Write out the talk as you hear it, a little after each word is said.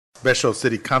special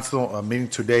city council meeting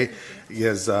today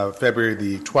is February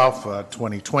the 12th,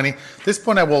 2020. At this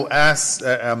point, I will ask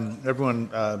everyone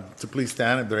to please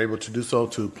stand, if they're able to do so,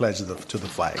 to pledge to the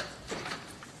flag.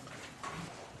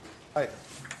 All right.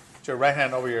 Put your right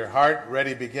hand over your heart.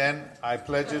 Ready, begin. I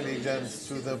pledge allegiance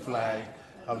to the flag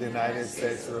of the United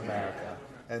States of America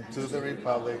and to the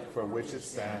republic for which it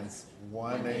stands,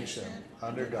 one nation,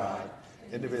 under God,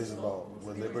 indivisible,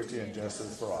 with liberty and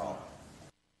justice for all.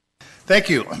 Thank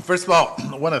you. First of all,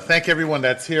 I want to thank everyone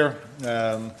that's here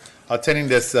attending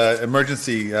this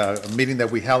emergency meeting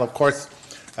that we held. Of course,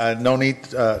 no need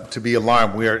to be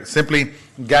alarmed. We are simply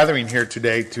gathering here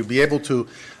today to be able to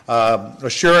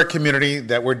assure our community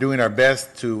that we're doing our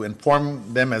best to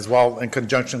inform them as well, in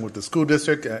conjunction with the school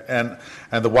district and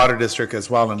the water district as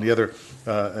well, and the other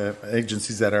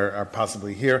agencies that are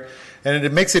possibly here. And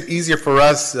it makes it easier for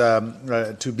us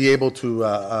to be able to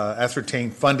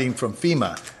ascertain funding from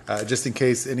FEMA, just in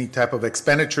case any type of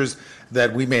expenditures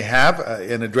that we may have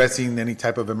in addressing any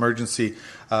type of emergency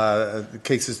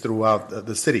cases throughout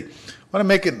the city. I want to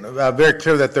make it very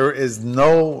clear that there is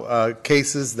no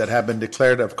cases that have been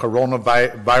declared of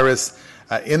coronavirus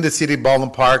in the city of Baldwin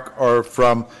Park or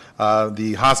from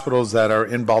the hospitals that are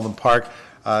in Baldwin Park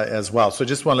as well. So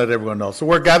just want to let everyone know. So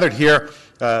we're gathered here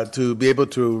to be able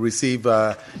to receive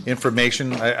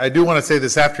information. I do want to say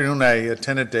this afternoon I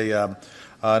attended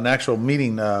an actual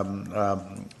meeting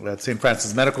at St.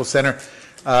 Francis Medical Center.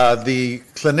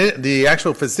 The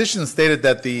actual physician stated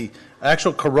that the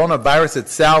actual coronavirus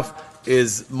itself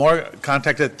is more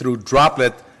contacted through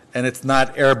droplet, and it's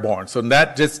not airborne. So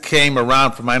that just came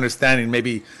around, from my understanding,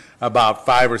 maybe about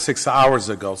 5 or 6 hours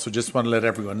ago. So just want to let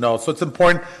everyone know. So it's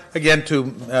important, again, to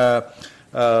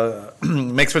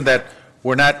make sure that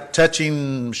we're not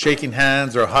touching, shaking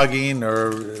hands, or hugging,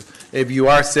 or if you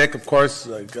are sick, of course,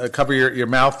 cover your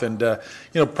mouth and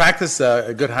practice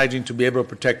a good hygiene to be able to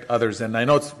protect others. And I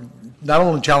know it's not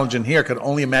only challenging here, I could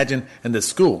only imagine in the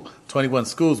school, 21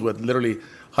 schools with literally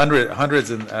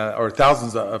hundreds or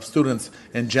thousands of students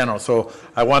in general. So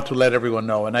I want to let everyone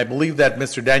know. And I believe that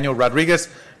Mr. Daniel Rodriguez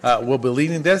will be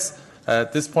leading this.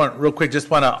 At this point, real quick, just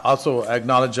want to also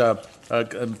acknowledge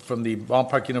from the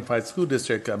Baldwin Park Unified School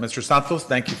District, Mr. Santos,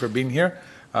 thank you for being here.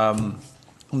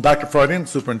 Dr. Freudian,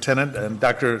 superintendent, and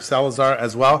Dr. Salazar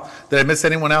as well. Did I miss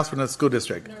anyone else from the school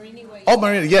district? Oh,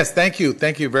 Marina, yes, thank you.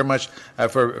 Thank you very much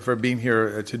for being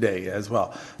here today as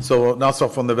well. So, and also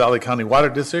from the Valley County Water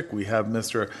District, we have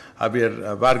Mr.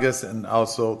 Javier Vargas, and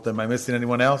also, am I missing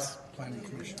anyone else? Planning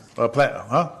Commission.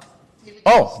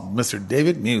 Oh, Mr.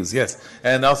 David Muse, yes.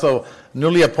 And also,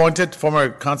 newly appointed former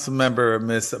council member,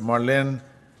 Ms. Marlene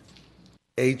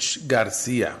H.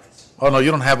 Garcia. Oh, no,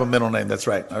 you don't have a middle name. That's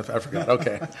right. I forgot.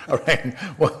 Okay. All right.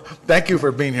 Well, thank you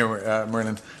for being here,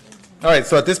 Marlene. All right,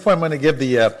 so at this point, I'm going to give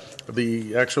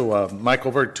the actual mic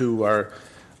over to our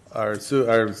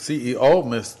CEO,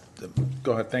 Ms.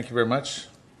 Go ahead. Thank you very much.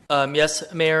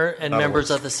 Yes, Mayor and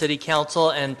members of the City Council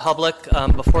and public.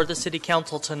 Before the City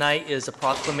Council tonight is a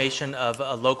proclamation of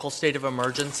a local state of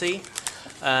emergency.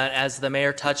 As the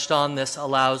Mayor touched on, this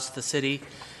allows the city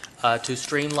to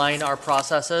streamline our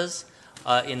processes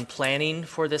in planning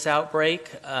for this outbreak,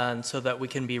 so that we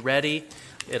can be ready.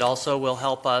 It also will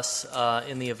help us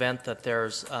in the event that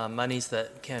there's monies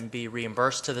that can be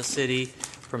reimbursed to the city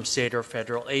from state or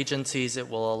federal agencies. It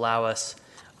will allow us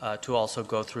to also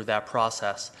go through that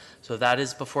process. So that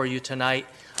is before you tonight,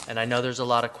 and I know there's a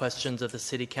lot of questions of the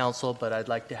City Council, but I'd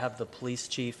like to have the police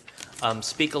chief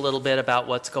speak a little bit about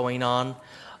what's going on.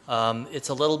 It's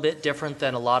a little bit different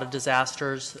than a lot of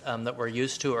disasters that we're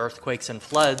used to, earthquakes and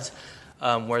floods,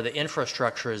 where the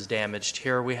infrastructure is damaged.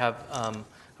 Here we have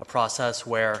a process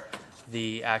where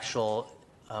the actual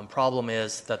problem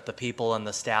is that the people and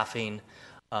the staffing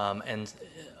and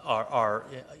are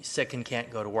sick and can't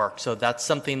go to work. So that's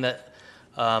something that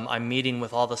I'm meeting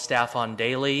with all the staff on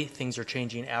daily. Things are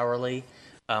changing hourly.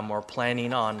 We're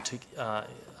planning on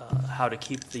how to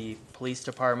keep the police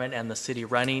department and the city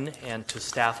running and to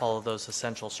staff all of those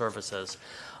essential services.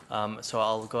 So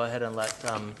I'll go ahead and let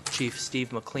Chief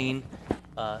Steve McLean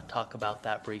talk about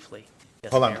that briefly.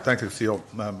 Yes, hold on. Mayor. Thank you, CEO,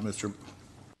 Mr.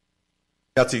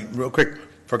 Yahtzee. Real quick,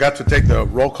 forgot to take the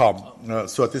roll call.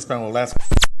 So at this point, we'll ask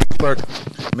Clerk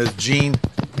Ms. Jean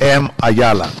M.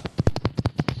 Ayala.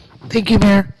 Thank you,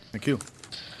 Mayor. Thank you.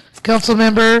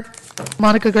 Councilmember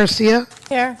Monica Garcia.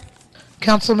 Here.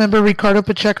 Councilmember Ricardo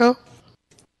Pacheco.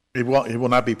 He will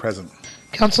not be present.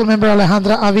 Councilmember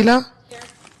Alejandra Avila. Here.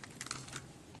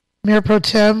 Mayor Pro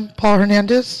Tem Paul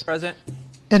Hernandez. Present.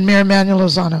 And Mayor Manuel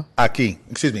Lozano. Aquí.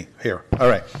 Excuse me. Here. All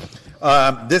right.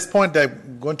 At this point,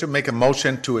 I'm going to make a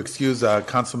motion to excuse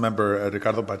Councilmember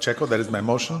Ricardo Pacheco. That is my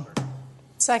motion.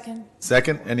 Second.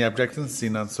 Second, any objections? See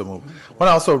none, so moved. I want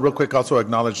to also, real quick, also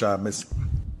acknowledge Ms.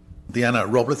 Diana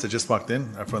Robles that just walked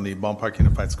in from the Ballpark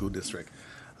Unified School District.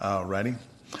 Righty.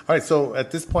 All right, so at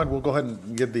this point, we'll go ahead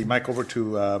and give the mic over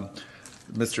to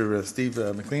Mr. Steve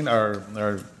McLean,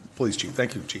 our police chief.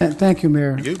 Thank you, Chief. Thank you,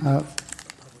 Mayor. Thank you.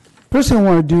 First thing I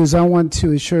want to do is I want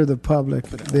to assure the public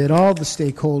that all the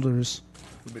stakeholders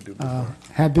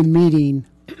have been meeting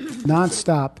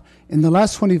nonstop. In the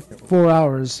last 24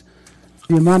 hours,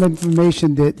 the amount of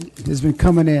information that has been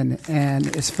coming in,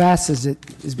 and as fast as it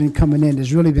has been coming in,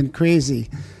 has really been crazy.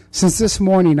 Since this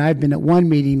morning, I've been at one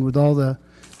meeting with all the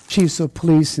chiefs of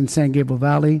police in San Gabriel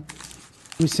Valley.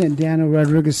 We sent Daniel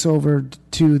Rodriguez over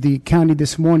to the county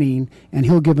this morning, and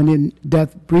he'll give an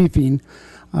in-depth briefing.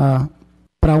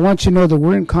 But I want you to know that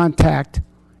we're in contact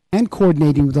and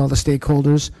coordinating with all the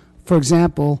stakeholders. For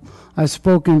example, I've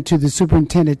spoken to the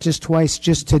superintendent just twice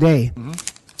just today. Mm-hmm.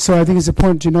 So I think it's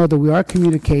important to know that we are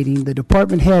communicating. The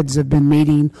department heads have been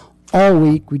meeting all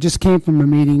week. We just came from a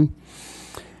meeting.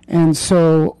 And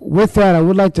so with that, I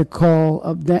would like to call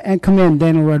up and commend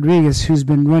Daniel Rodriguez, who's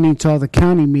been running to all the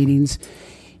county meetings.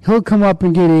 He'll come up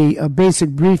and get a basic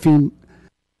briefing.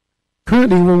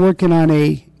 Currently, we're working on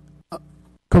a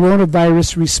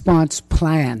coronavirus response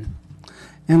plan.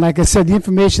 And like I said, the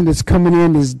information that's coming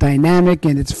in is dynamic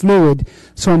and it's fluid.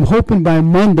 So I'm hoping by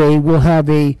Monday we'll have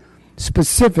a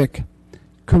specific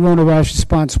coronavirus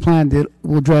response plan that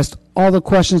will address all the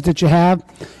questions that you have.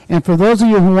 And for those of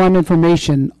you who want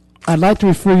information, I'd like to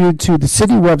refer you to the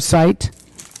city website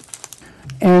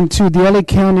and to the LA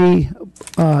County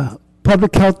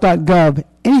publichealth.gov.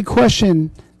 Any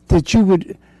question that you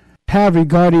would have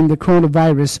regarding the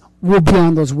coronavirus will be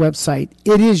on those websites.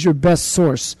 It is your best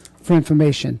source for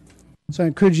information. So I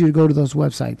encourage you to go to those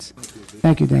websites.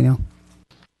 Thank you, Daniel.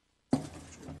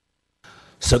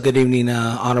 So good evening,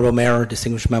 Honorable Mayor,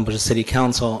 distinguished members of City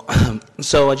Council.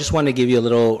 So I just want to give you a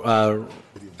little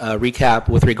recap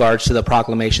with regards to the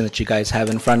proclamation that you guys have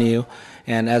in front of you.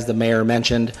 And as the Mayor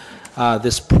mentioned,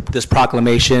 this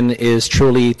proclamation is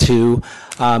truly to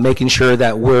making sure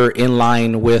that we're in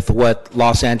line with what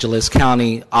Los Angeles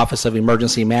County Office of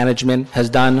Emergency Management has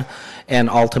done, and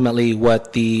ultimately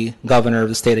what the governor of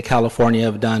the state of California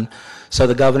have done. So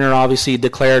the governor obviously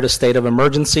declared a state of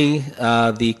emergency.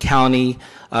 The county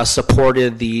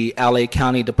supported the LA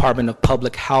County Department of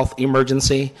Public Health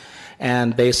emergency,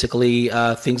 and basically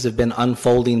things have been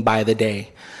unfolding by the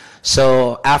day.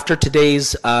 So after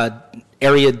today's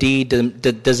Area D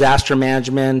Disaster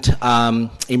Management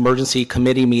Emergency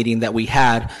Committee meeting that we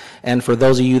had, and for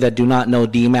those of you that do not know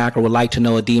DMAC or would like to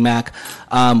know a DMAC,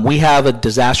 we have a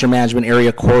Disaster Management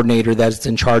Area Coordinator that's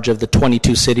in charge of the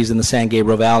 22 cities in the San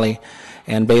Gabriel Valley.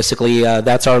 And basically,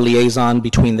 that's our liaison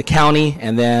between the county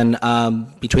and then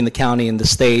between the county and the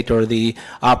state, or the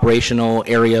operational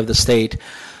area of the state.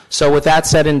 So with that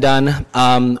said and done,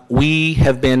 we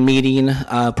have been meeting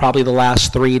probably the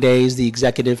last 3 days, the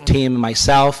executive team and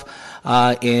myself,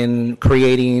 in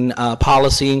creating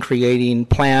policy and creating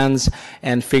plans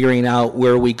and figuring out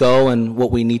where we go and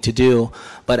what we need to do.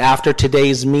 But after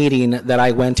today's meeting that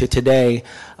I went to today,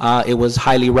 it was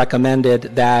highly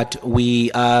recommended that we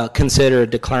consider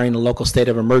declaring a local state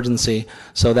of emergency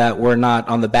so that we're not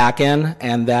on the back end,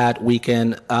 and that we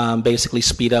can basically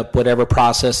speed up whatever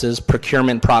processes,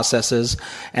 procurement processes,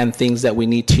 and things that we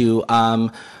need to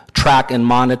track and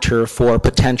monitor for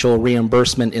potential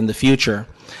reimbursement in the future.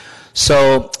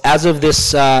 So as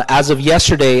of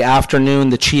yesterday afternoon,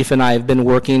 the chief and I have been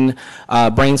working,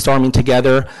 brainstorming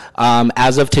together.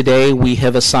 As of today, we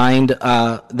have assigned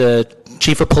the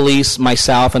chief of police,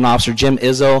 myself, and Officer Jim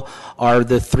Izzo are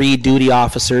the 3 duty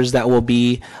officers that will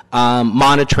be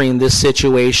monitoring this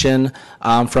situation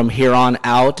from here on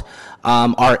out.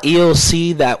 Our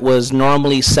EOC that was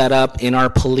normally set up in our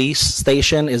police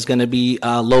station is going to be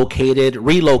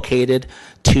relocated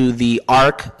to the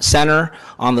ARC Center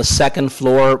on the 2nd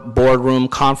floor boardroom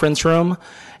conference room.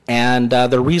 And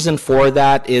the reason for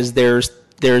that is there's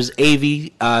AV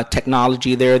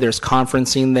technology there, there's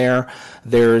conferencing there,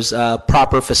 there's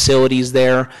proper facilities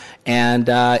there, and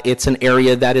it's an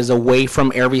area that is away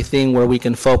from everything, where we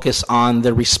can focus on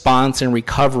the response and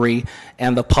recovery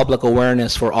and the public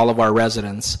awareness for all of our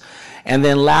residents. And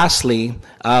then lastly,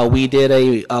 we did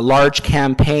a large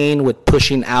campaign with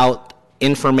pushing out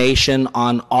information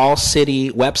on all city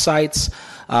websites,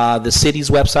 the city's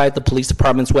website, the police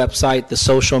department's website, the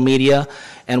social media.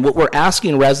 And what we're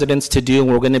asking residents to do,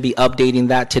 and we're going to be updating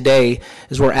that today,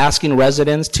 is we're asking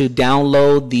residents to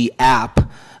download the app,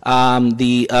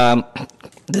 the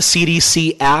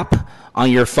CDC app on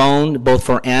your phone, both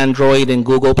for Android and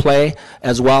Google Play,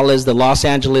 as well as the Los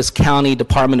Angeles County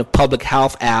Department of Public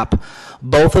Health app.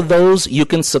 Both of those you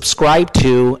can subscribe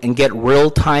to and get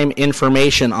real-time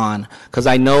information on, because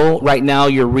I know right now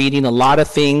you're reading a lot of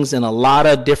things and a lot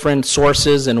of different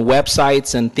sources and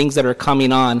websites and things that are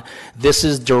coming on. This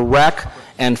is direct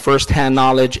and first-hand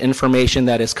knowledge information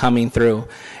that is coming through.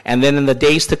 And then in the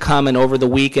days to come and over the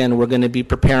weekend, we're going to be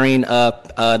preparing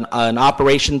an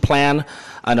operation plan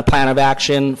and a plan of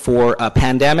action for a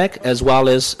pandemic, as well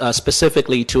as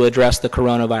specifically to address the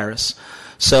coronavirus.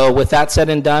 So with that said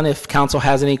and done, if council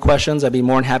has any questions, I'd be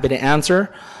more than happy to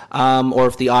answer. Or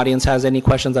if the audience has any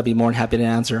questions, I'd be more than happy to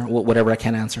answer whatever I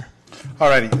can answer. All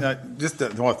righty.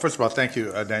 Well, first of all, thank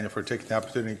you, Daniel, for taking the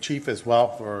opportunity. Chief, as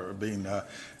well, for being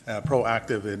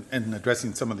proactive in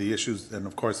addressing some of the issues, and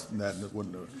of course, that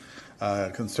would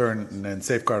concern and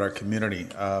safeguard our community.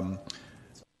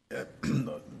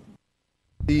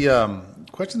 The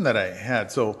question that I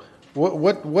had, so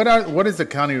what is the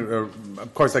county,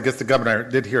 of course, I guess the governor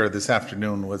did hear this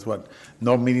afternoon, was what,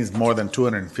 no meetings more than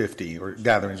 250 or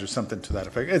gatherings or something to that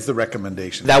effect. It's the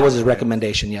recommendation. That was his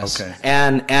recommendation, yes. Okay.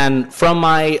 And from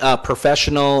my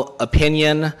professional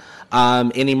opinion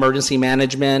in emergency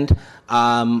management,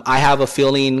 I have a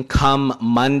feeling come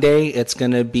Monday it's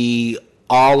going to be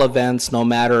all events, no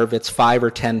matter if it's 5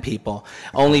 or 10 people,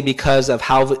 only because of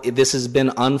how this has been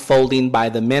unfolding by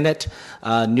the minute.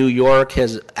 New York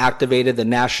has activated the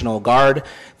National Guard.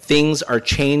 Things are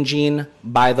changing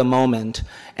by the moment,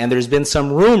 and there's been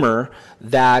some rumor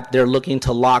that they're looking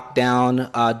to lock down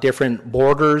different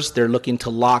borders. They're looking to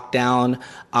lock down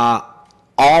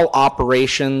all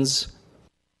operations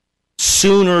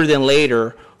sooner than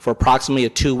later for approximately a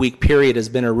 2-week period has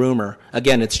been a rumor.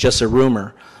 Again, it's just a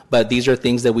rumor. But these are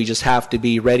things that we just have to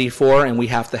be ready for, and we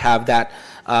have to have that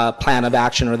plan of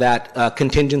action or that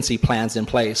contingency plans in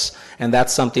place. And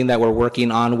that's something that we're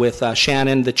working on with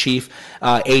Shannon, the chief,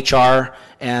 HR,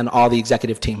 and all the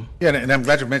executive team. Yeah, and I'm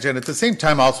glad you mentioned it. At the same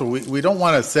time, also, we don't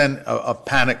want to send a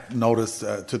panic notice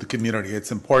to the community.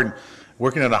 It's important.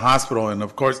 Working at a hospital, and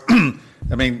of course,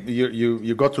 I mean,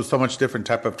 you go through so much different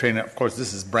type of training. Of course,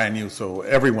 this is brand new, so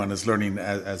everyone is learning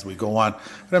as we go on.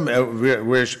 But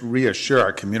reassure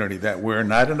our community that we're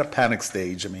not in a panic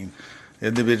stage. I mean,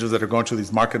 individuals that are going through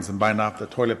these markets and buying off the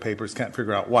toilet papers can't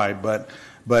figure out why, but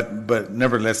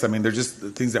nevertheless, I mean, they're just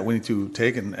things that we need to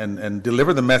take and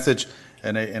deliver the message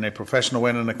in a professional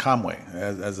way and in a calm way,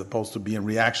 as opposed to being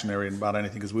reactionary about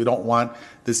anything, because we don't want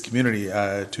this community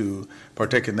to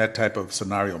partake in that type of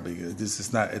scenario, because this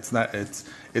is not,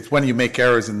 it's when you make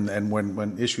errors and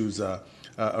when issues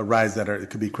arise that it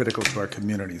could be critical to our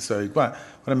community. So you want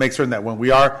to make certain that when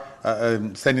we are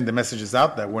sending the messages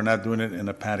out, that we're not doing it in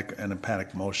a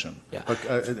panic motion. Yeah. But,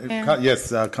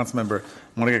 yes, Councilmember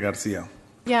Monica Garcia.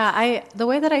 Yeah, the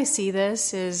way that I see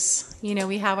this is,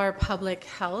 we have our public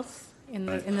health in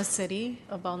the city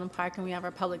of Baldwin Park, and we have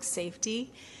our public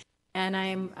safety. And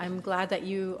I'm glad that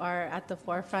you are at the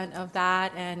forefront of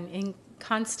that and in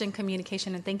constant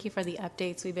communication. And thank you for the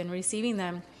updates. We've been receiving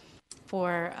them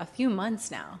for a few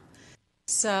months now.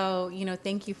 So,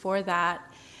 thank you for that.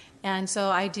 And so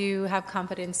I do have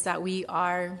confidence that we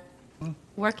are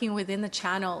working within the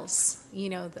channels,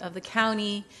 of the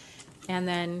county. And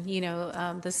then,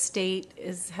 the state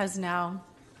has now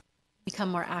become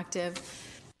more active.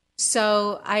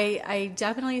 So I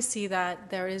definitely see that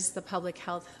there is the public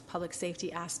health, public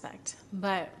safety aspect.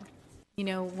 But,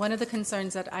 one of the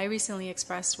concerns that I recently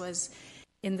expressed was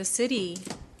in the city,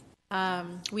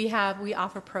 we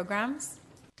offer programs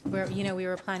where, we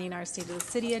were planning our State of the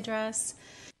City address.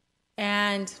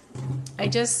 And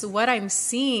what I'm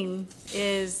seeing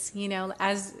is,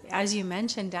 as you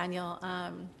mentioned, Daniel,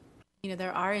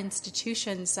 there are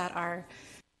institutions that are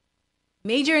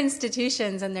major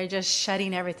institutions, and they're just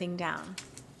shutting everything down.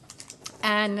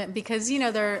 And because,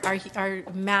 there are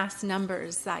mass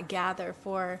numbers that gather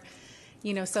for,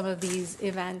 some of these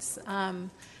events.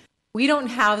 We don't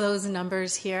have those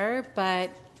numbers here, but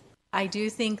I do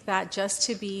think that just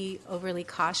to be overly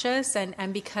cautious,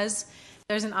 and because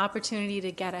there's an opportunity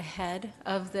to get ahead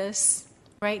of this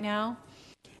right now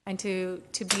and to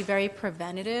be very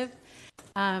preventative,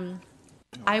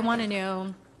 I want to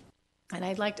know, and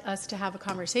I'd like us to have a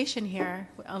conversation here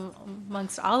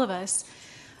amongst all of us,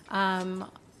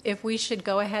 if we should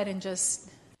go ahead and just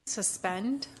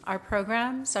suspend our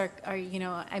programs,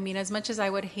 as much as I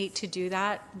would hate to do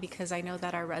that, because I know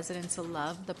that our residents will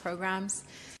love the programs,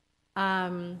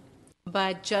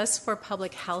 but just for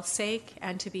public health's sake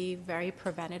and to be very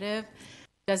preventative,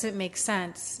 doesn't make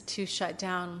sense to shut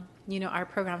down, our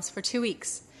programs for 2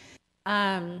 weeks.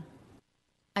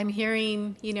 I'm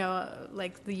hearing,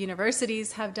 like the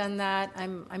universities have done that.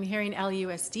 I'm hearing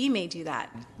LUSD may do that,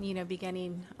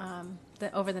 beginning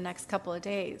over the next couple of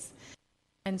days.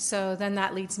 And so then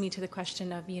that leads me to the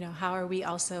question of, how are we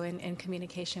also in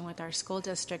communication with our school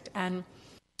district, and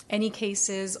any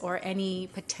cases or any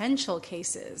potential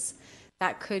cases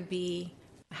that could be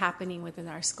happening within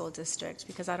our school district?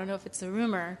 Because I don't know if it's a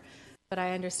rumor, but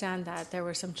I understand that there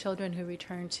were some children who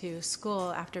returned to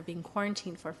school after being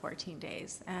quarantined for 14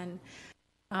 days. And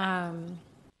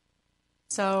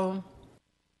so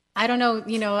I don't know,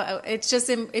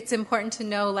 it's important to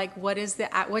know, like,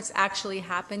 what's actually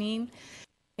happening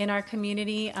in our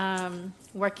community,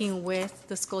 working with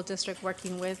the school district,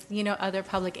 working with, other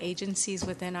public agencies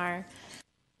within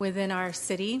our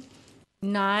city,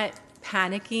 not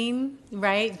panicking,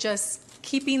 right? Just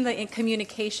keeping the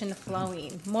communication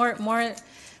flowing more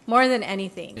than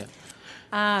anything.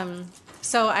 Yeah.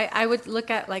 So I would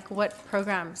look at, like, what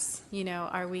programs,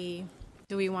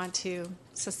 do we want to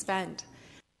suspend?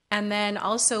 And then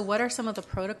also, what are some of the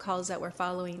protocols that we're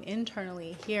following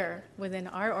internally here within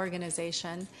our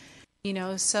organization?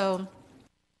 So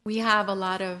we have a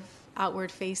lot of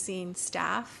outward-facing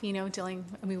staff,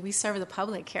 we serve the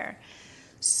public here.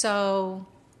 So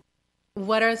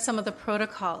what are some of the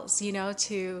protocols,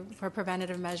 for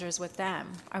preventative measures with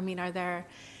them? I mean, are there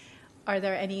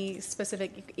any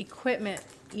specific equipment,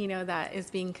 that is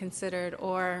being considered?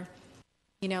 Or,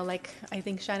 like, I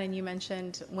think, Shannon, you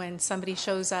mentioned when somebody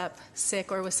shows up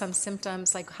sick or with some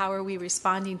symptoms, like, how are we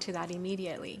responding to that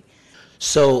immediately?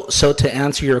 So to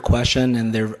answer your question,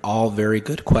 and they're all very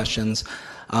good questions,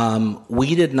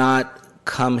 we did not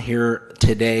come here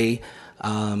today.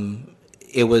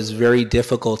 It was very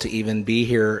difficult to even be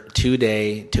here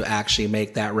today to actually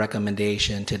make that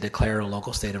recommendation to declare a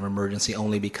local state of emergency,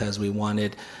 only because we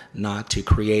wanted not to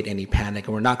create any panic.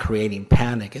 And we're not creating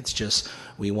panic. It's just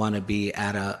we want to be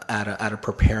at a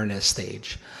preparedness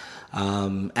stage.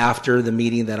 After the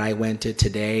meeting that I went to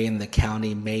today and the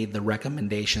county made the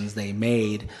recommendations they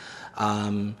made,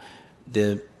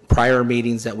 the prior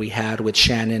meetings that we had with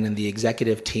Shannon and the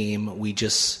executive team, we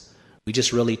just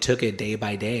really took it day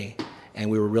by day. And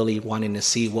we were really wanting to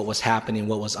see what was happening,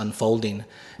 what was unfolding.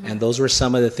 And those were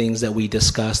some of the things that we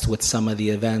discussed with some of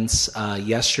the events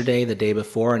yesterday, the day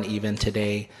before, and even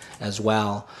today as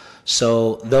well.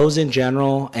 So those in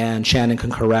general, and Shannon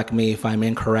can correct me if I'm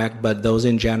incorrect, but those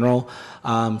in general,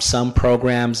 some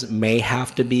programs may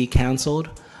have to be canceled,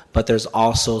 but there's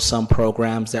also some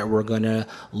programs that we're going to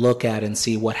look at and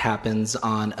see what happens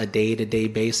on a day-to-day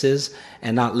basis,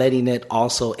 and not letting it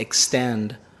also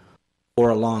extend for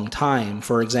a long time.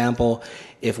 For example,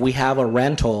 if we have a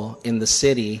rental in the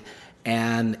city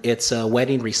and it's a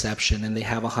wedding reception and they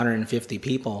have 150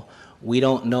 people, we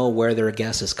don't know where their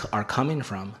guests are coming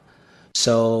from.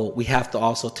 So we have to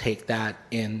also take that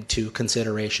into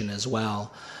consideration as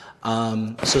well.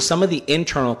 So some of the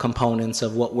internal components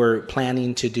of what we're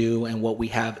planning to do and what we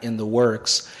have in the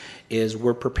works is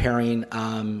we're preparing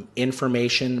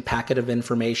packet of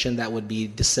information that would be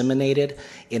disseminated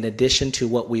in addition to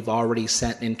what we've already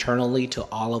sent internally to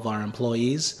all of our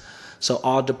employees. So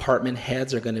all department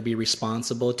heads are going to be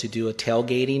responsible to do a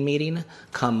tailgating meeting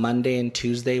come Monday and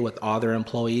Tuesday with all their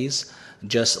employees,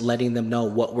 just letting them know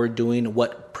what we're doing,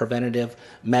 what preventative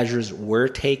measures we're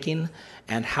taking,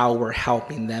 and how we're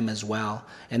helping them as well.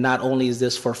 And not only is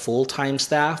this for full-time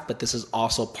staff, but this is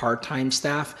also part-time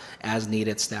staff, as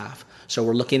needed staff. So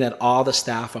we're looking at all the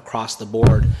staff across the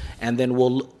board, and then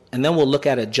we'll look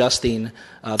at adjusting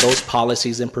those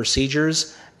policies and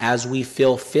procedures as we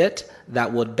feel fit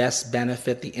that would best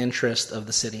benefit the interest of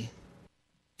the city.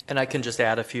 And I can just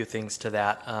add a few things to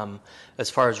that. As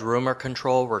far as rumor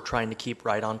control, we're trying to keep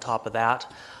right on top of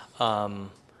that.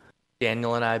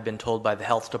 Daniel and I have been told by the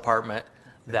health department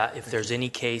that if there's any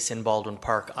case in Baldwin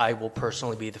Park, I will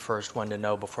personally be the first one to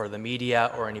know before the media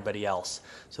or anybody else.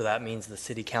 So that means the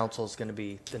city council is going to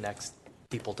be the next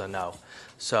people to know.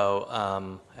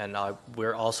 So,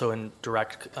 we're also in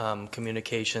direct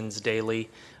communications daily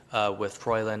with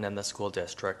Froyland and the school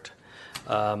district.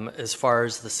 As far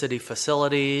as the city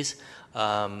facilities,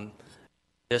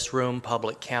 this room,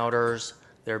 public counters,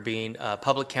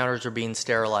 public counters are being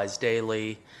sterilized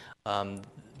daily.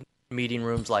 Meeting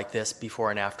rooms like this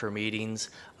before and after meetings.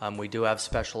 We do have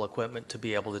special equipment to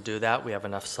be able to do that. We have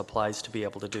enough supplies to be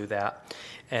able to do that.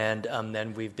 And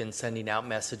then we've been sending out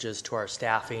messages to our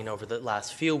staffing over the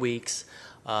last few weeks.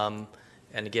 And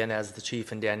again, as the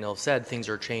chief and Daniel have said, things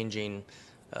are changing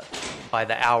by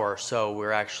the hour. So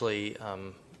we're actually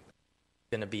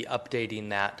going to be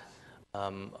updating that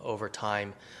over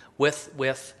time.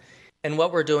 And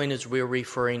what we're doing is we're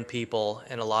referring people,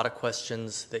 and a lot of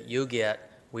questions that you get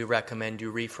we recommend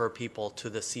you refer people to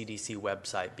the CDC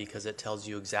website because it tells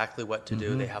you exactly what to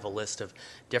do. They have a list of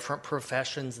different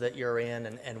professions that you're in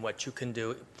and what you can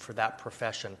do for that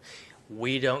profession.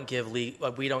 We don't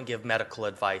give medical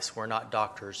advice. We're not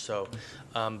doctors. So,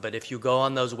 but if you go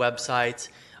on those websites,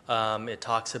 it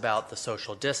talks about the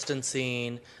social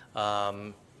distancing,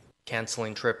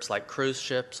 canceling trips like cruise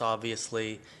ships,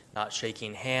 obviously, not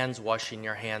shaking hands, washing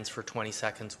your hands for 20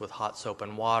 seconds with hot soap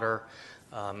and water,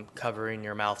 covering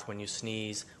your mouth when you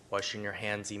sneeze, washing your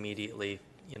hands immediately,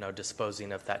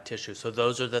 disposing of that tissue. So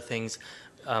those are the things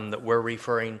that we're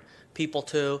referring people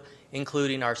to,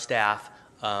 including our staff.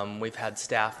 We've had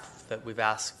staff that we've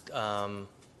asked,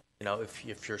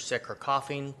 if you're sick or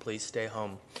coughing, please stay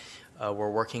home.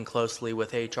 We're working closely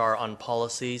with HR on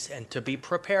policies, and to be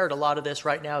prepared, a lot of this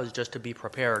right now is just to be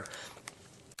prepared,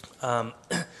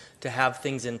 to have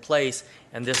things in place,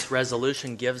 and this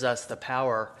resolution gives us the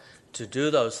power to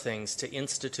do those things, to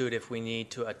institute, if we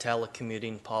need to, a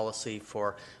telecommuting policy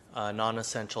for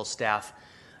non-essential staff.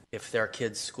 If their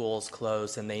kids' schools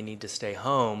close and they need to stay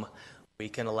home, we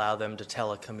can allow them to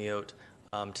telecommute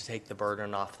to take the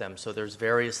burden off them. So there's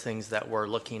various things that we're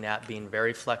looking at, being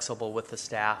very flexible with the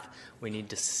staff. We need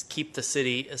to keep the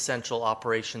city essential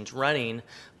operations running,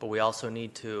 but we also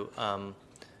need to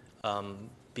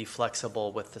be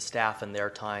flexible with the staff and their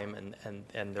time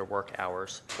and their work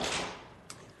hours.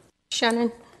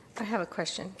 Shannon, I have a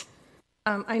question.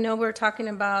 I know we're talking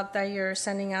about that you're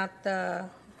sending out the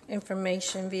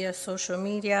information via social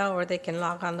media, or they can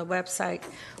log on the website.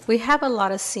 We have a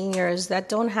lot of seniors that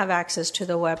don't have access to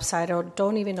the website or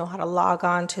don't even know how to log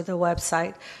on to the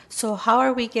website. So how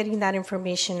are we getting that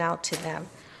information out to them?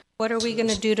 What are we going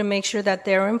to do to make sure that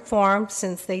they're informed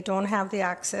since they don't have the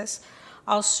access?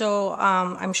 Also,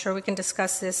 I'm sure we can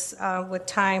discuss this with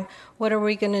time. What are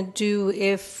we going to do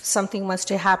if something was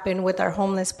to happen with our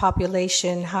homeless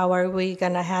population? How are we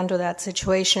going to handle that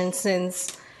situation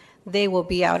since they will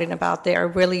be out and about? There are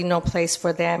really no place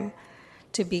for them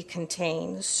to be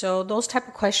contained. So those type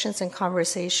of questions and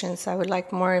conversations, I would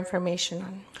like more information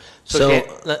on. So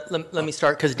let me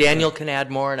start, because Daniel can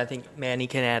add more, and I think Manny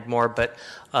can add more, but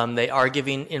they are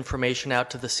giving information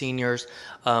out to the seniors.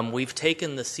 We've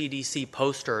taken the CDC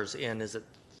posters in, is it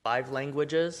 5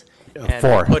 languages? And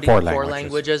Four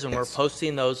languages, and we're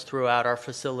posting those throughout our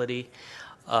facility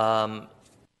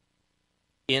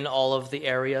in all of the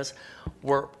areas.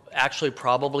 We're actually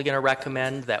probably going to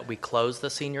recommend that we close the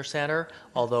senior center,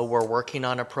 although we're working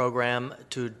on a program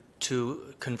to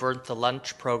convert the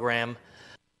lunch program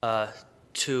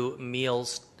to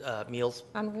meals On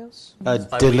wheels? A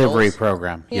By delivery wheels?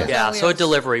 program. Yeah. Yes. so a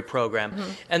delivery program.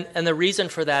 And the reason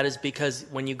for that is because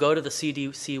when you go to the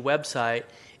CDC website,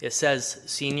 it says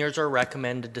seniors are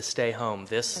recommended to stay home.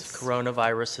 This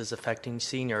coronavirus is affecting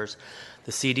seniors.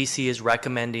 The CDC is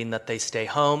recommending that they stay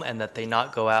home and that they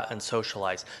not go out and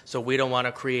socialize. So we don't want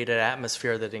to create an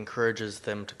atmosphere that encourages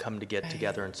them to come to get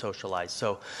together and socialize.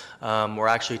 So we're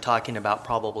actually talking about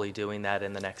probably doing that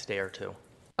in the next day or two.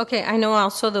 Okay, I know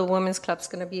also the Women's Club's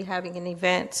going to be having an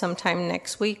event sometime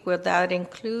next week. Will that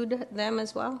include them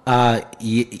as well?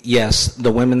 Yes,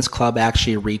 the Women's Club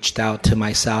actually reached out to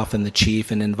myself and the chief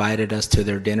and invited us to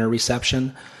their dinner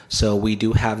reception. So we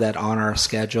do have that on our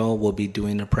schedule. We'll be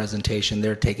doing a presentation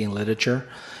there, taking literature.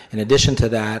 In addition to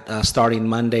that, starting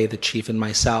Monday, the chief and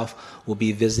myself will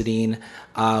be visiting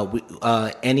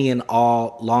any and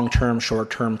all long-term,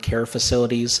 short-term care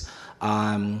facilities,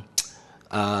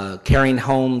 caring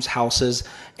homes, houses,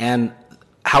 and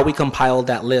how we compiled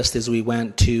that list is we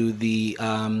went to the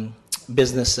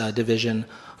business division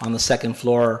on the second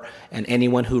floor, and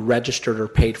anyone who registered or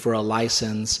paid for a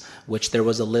license, which there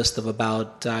was a list of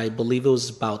about, I believe it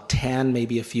was about 10,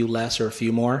 maybe a few less or a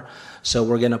few more. So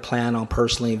we're going to plan on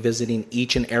personally visiting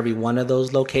each and every one of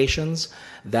those locations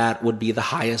that would be the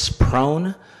highest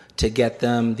prone to get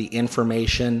them the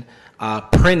information,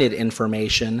 printed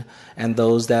information, and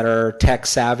those that are tech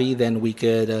savvy, then we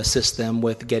could assist them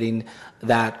with getting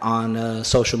that on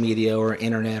social media or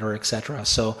internet or et cetera.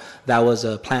 So that was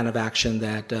a plan of action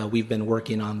that we've been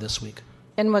working on this week.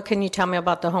 And what can you tell me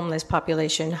about the homeless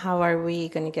population? How are we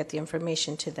going to get the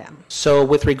information to them? So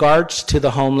with regards to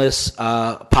the homeless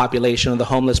population, or the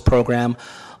homeless program,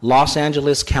 Los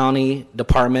Angeles County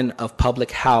Department of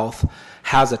Public Health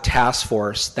has a task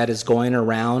force that is going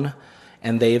around,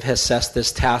 and they've assessed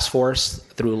this task force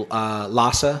through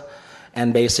LASA,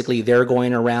 and basically they're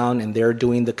going around and they're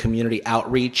doing the community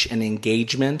outreach and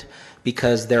engagement,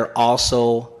 because they're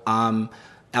also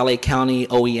LA County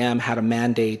OEM had a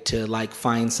mandate to like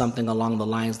find something along the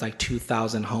lines like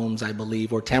 2,000 homes, I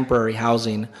believe, or temporary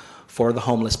housing for the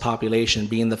homeless population,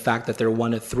 being the fact that they're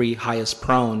one of three highest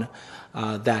prone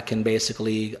that can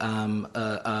basically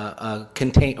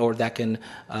contain, or that can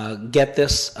get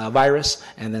this virus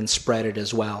and then spread it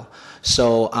as well.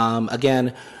 So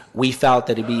again, we felt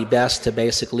that it'd be best to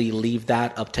basically leave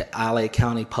that up to LA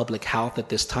County Public Health at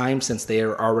this time, since they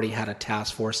already had a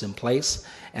task force in place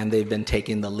and they've been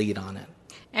taking the lead on it.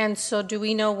 And so do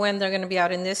we know when they're going to be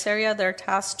out in this area? They're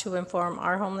tasked to inform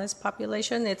our homeless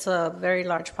population. It's a very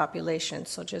large population,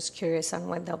 so just curious on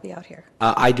when they'll be out here.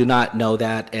 I do not know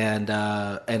that, and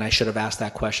I should have asked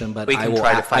that question, but We can I will,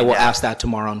 try to find I will out. ask that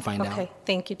tomorrow and find out. Okay,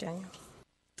 thank you, Daniel.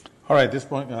 All right, at this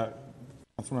point,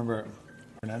 Councilmember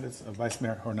Hernandez, Vice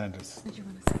Mayor Hernandez.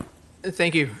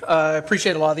 Thank you. I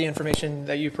appreciate a lot of the information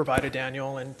that you provided,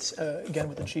 Daniel, and again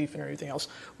with the chief and everything else.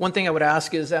 One thing I would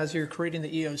ask is, as you're creating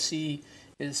the EOC,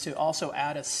 is to also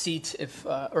add a seat, if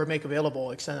or make available,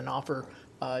 extend an offer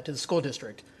to the school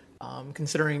district,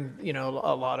 considering a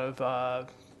lot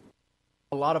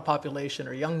of population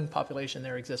or young population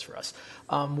there exists for us.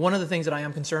 One of the things that I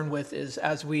am concerned with is,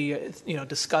 as we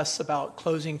discuss about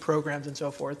closing programs and so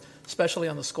forth, especially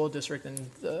on the school district, and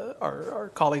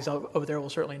our colleagues over there will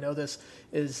certainly know this,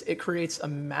 is it creates a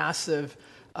massive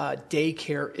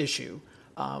daycare issue,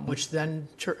 which then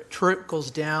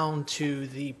trickles down to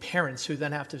the parents who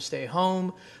then have to stay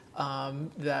home.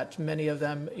 That many of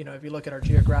them, if you look at our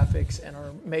geographics and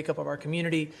our makeup of our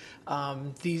community,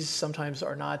 these sometimes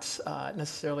are not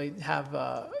necessarily have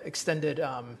extended,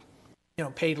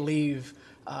 paid leave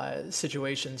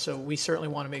situations. So we certainly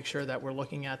want to make sure that we're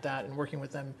looking at that and working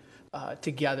with them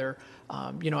together.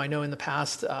 I know in the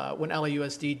past when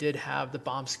LAUSD did have the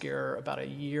bomb scare about a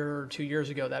year or 2 years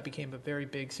ago, that became a very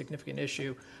big, significant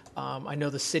issue. I know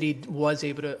the city was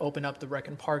able to open up the rec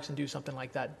and parks and do something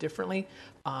like that differently.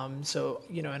 And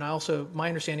my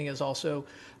understanding is also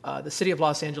the city of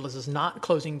Los Angeles is not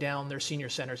closing down their senior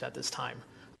centers at this time,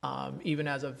 even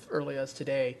as of early as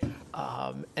today.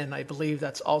 And I believe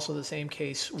that's also the same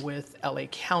case with LA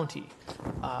County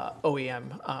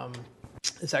OEM.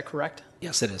 Is that correct?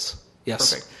 Yes, it is.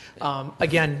 Yes. Perfect.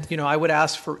 Again, I would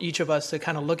ask for each of us to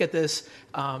kind of look at this,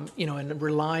 and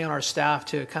rely on our staff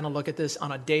to kind of look at this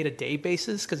on a day-to-day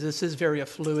basis, because this is very a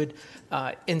fluid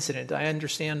incident. I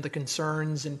understand the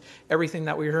concerns and everything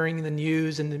that we're hearing in the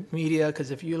news and the media,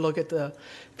 because if you look at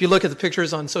the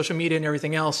pictures on social media and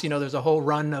everything else, there's a whole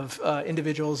run of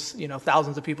individuals,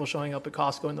 thousands of people showing up at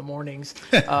Costco in the mornings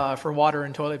for water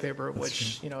and toilet paper,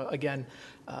 which, again,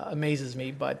 amazes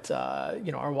me. But,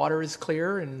 our water is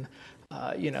clear, and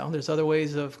there's other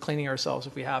ways of cleaning ourselves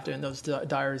if we have to in those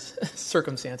dire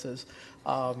circumstances.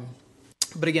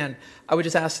 But again, I would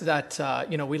just ask that,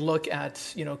 we look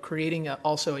at, creating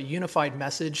also a unified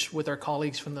message with our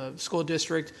colleagues from the school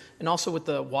district and also with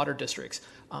the water districts.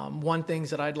 One thing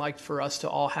that I'd like for us to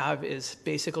all have is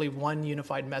basically one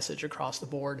unified message across the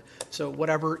board. So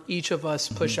whatever each of us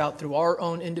push out through our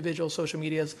own individual social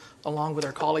medias, along with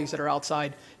our colleagues that are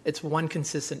outside, it's one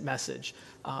consistent message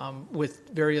with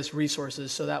various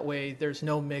resources. So that way there's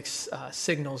no mixed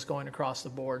signals going across the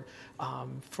board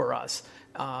for us.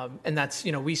 And that's,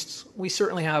 we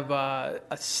certainly have a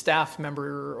staff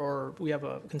member, or we have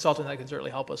a consultant that can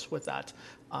certainly help us with that.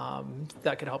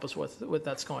 That could help us with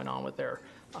that's going on with there.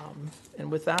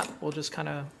 And with that, we'll just kind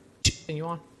of continue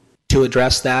on. To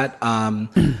address that,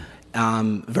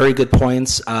 very good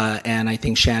points, and I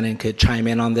think Shannon could chime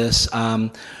in on this.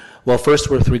 Well, first,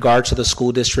 with regard to the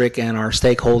school district and our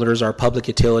stakeholders, our public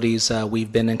utilities,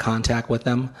 we've been in contact with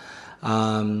them.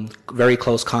 Very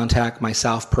close contact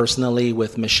myself personally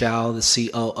with Michelle, the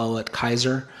COO at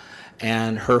Kaiser,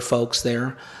 and her folks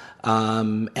there.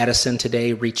 Edison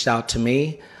today reached out to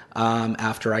me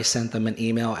after I sent them an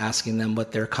email asking them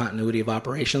what their continuity of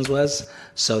operations was.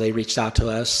 So they reached out to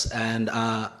us, and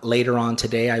later on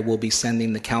today I will be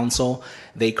sending the council.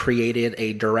 They created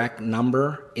a direct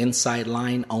number inside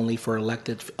line only for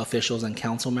elected officials and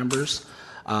council members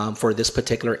for this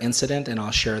particular incident, and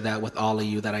I'll share that with all of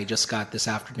you that I just got this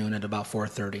afternoon at about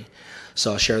 4:30.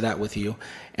 So I'll share that with you.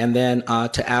 And then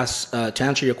to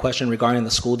answer your question regarding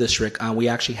the school district, we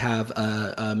actually have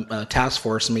a task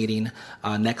force meeting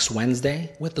next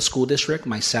Wednesday with the school district,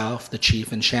 myself, the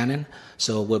chief, and Shannon.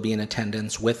 So we'll be in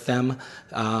attendance with them.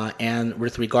 And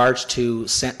with regards to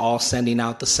all sending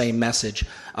out the same message,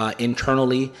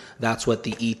 internally, that's what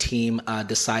the E-team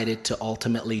decided to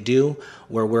ultimately do,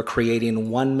 where we're creating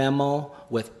one memo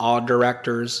with all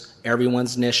directors,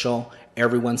 everyone's initial,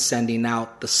 everyone's sending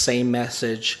out the same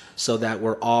message so that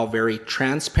we're all very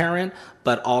transparent,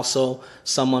 but also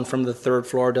someone from the third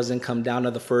floor doesn't come down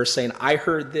to the first saying, I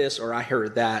heard this or I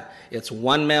heard that. It's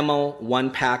one memo,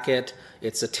 one packet.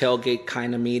 It's a tailgate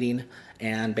kind of meeting.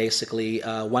 And basically,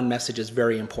 one message is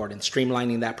very important.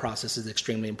 Streamlining that process is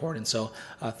extremely important. So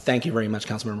thank you very much,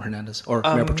 Councilmember Hernandez, or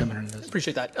Mayor Pro Tem Hernandez.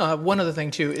 Appreciate that. One other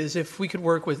thing, too, is if we could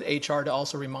work with HR to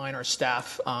also remind our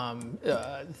staff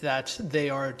that they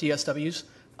are DSWs,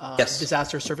 Yes.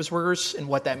 disaster service workers, and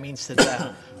what that means to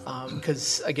them.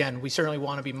 Because, again, we certainly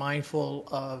want to be mindful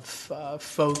of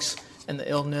folks and the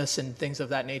illness and things of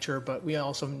that nature, but we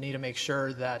also need to make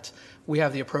sure that we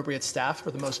have the appropriate staff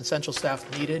or the most essential staff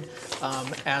needed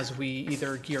as we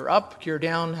either gear up, gear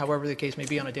down, however the case may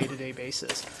be on a day-to-day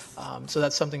basis. So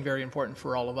that's something very important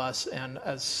for all of us. And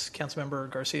as Councilmember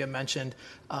Garcia mentioned,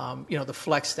 the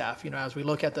flex staff, as we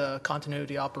look at the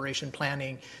continuity operation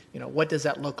planning, what does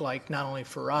that look like not only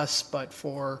for us, but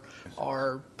for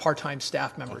our part-time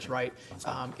staff members, right?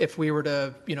 If we were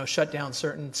to, shut down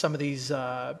some of these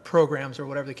programs or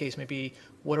whatever the case may be,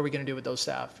 what are we going to do with those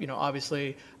staff?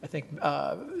 Obviously, I think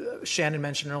Shannon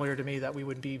mentioned earlier to me that we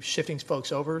would be shifting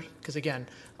folks over because, again,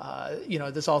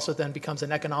 this also then becomes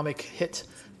an economic hit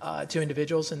to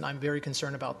individuals, and I'm very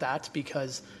concerned about that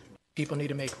because people need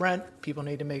to make rent, people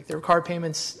need to make their car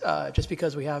payments. Just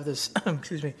because we have this,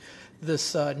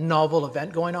 this novel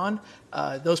event going on,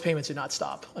 those payments do not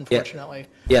stop, unfortunately.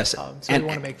 Yes. So we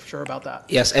want to make sure about that.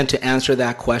 Yes, and to answer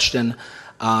that question,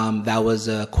 that was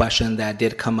a question that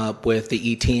did come up with the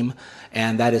E-team,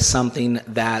 and that is something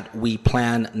that we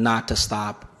plan not to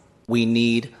stop. We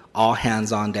need all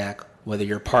hands on deck, whether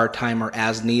you're part-time or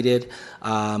as needed.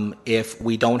 If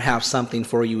we don't have something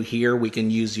for you here, we can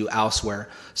use you elsewhere.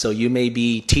 So you may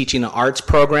be teaching an arts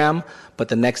program, but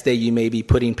the next day you may be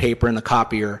putting paper in the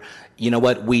copier. You know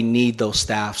what? We need those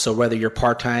staff. So whether you're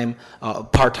part-time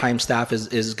staff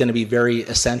is going to be very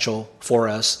essential for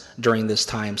us during this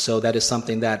time. So that is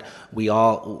something that we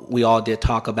all did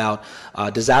talk about.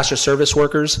 Disaster service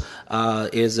workers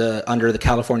is under the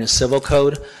California Civil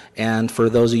Code. And for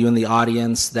those of you in the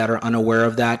audience that are unaware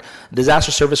of that,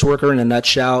 disaster service worker in a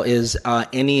nutshell is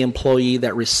any employee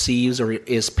that receives or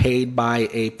is paid by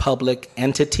a public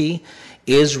entity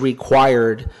is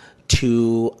required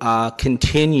to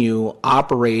continue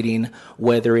operating,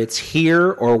 whether it's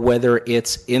here or whether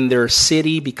it's in their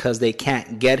city because they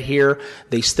can't get here.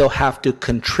 They still have to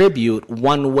contribute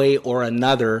one way or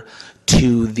another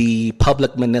to the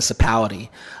public municipality.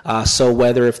 So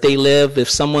whether if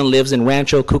someone lives in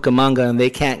Rancho Cucamonga and they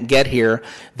can't get here,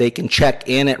 they can check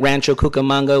in at Rancho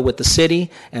Cucamonga with the city,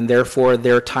 and therefore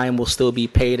their time will still be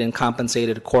paid and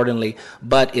compensated accordingly.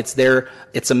 But it's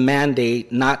a mandate,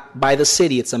 not by the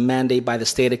city, it's a mandate by the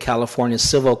state of California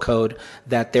Civil Code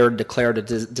that they're declared a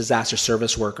disaster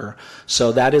service worker.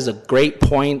 So that is a great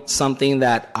point, something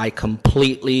that I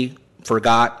completely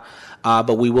forgot.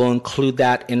 But we will include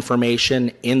that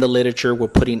information in the literature we're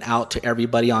putting out to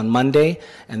everybody on Monday,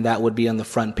 and that would be on the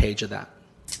front page of that.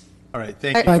 All right,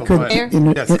 thank you.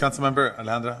 Yes, Councilmember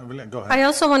Alejandra, go ahead. I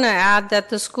also want to add that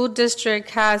the school district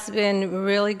has been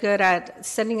really good at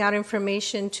sending out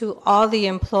information to all the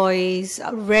employees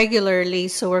regularly,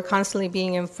 so we're constantly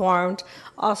being informed,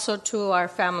 also to our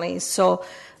families. So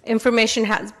information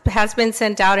has been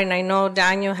sent out, and I know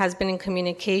Daniel has been in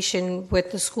communication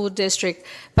with the school district,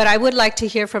 but I would like to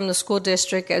hear from the school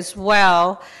district as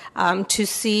well to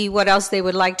see what else they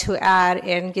would like to add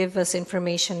and give us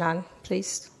information on,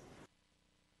 please.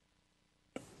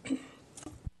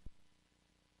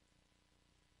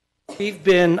 We've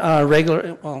been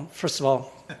first of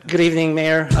all, good evening,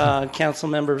 Mayor, council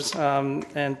members,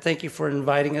 and thank you for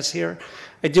inviting us here.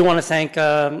 I do want to thank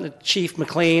Chief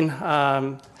McLean,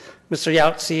 Mr.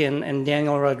 Yautzi, and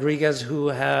Daniel Rodriguez, who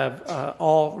have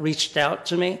all reached out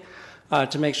to me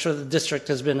to make sure the district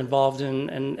has been involved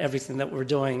in everything that we're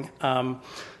doing.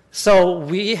 So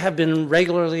we have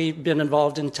regularly been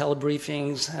involved in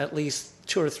telebriefings at least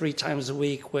 2 or 3 times a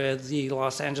week with the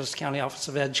Los Angeles County Office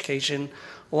of Education,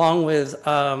 along with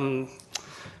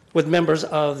members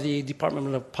of the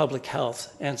Department of Public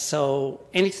Health. And so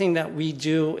anything that we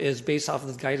do is based off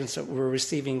of the guidance that we're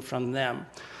receiving from them.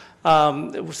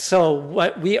 So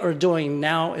what we are doing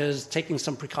now is taking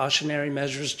some precautionary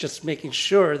measures, just making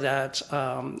sure that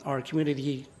our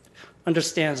community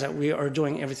understands that we are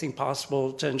doing everything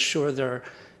possible to ensure their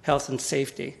health and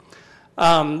safety.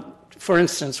 For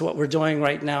instance, what we're doing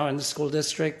right now in the school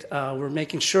district, we're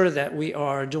making sure that we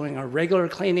are doing our regular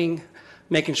cleaning,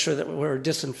 making sure that we're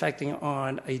disinfecting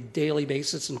on a daily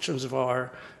basis in terms of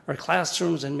our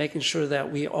classrooms, and making sure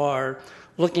that we are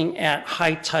looking at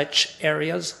high-touch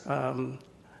areas.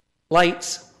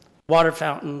 lights, water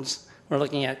fountains. We're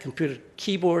looking at computer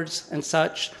keyboards and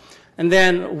such. And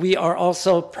then we are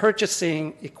also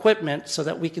purchasing equipment so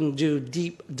that we can do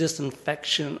deep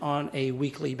disinfection on a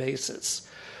weekly basis.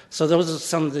 So those are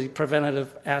some of the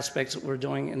preventative aspects that we're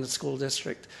doing in the school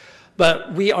district.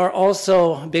 But we are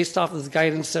also, based off of the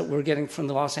guidance that we're getting from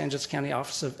the Los Angeles County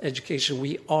Office of Education,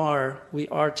 we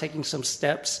are taking some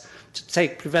steps to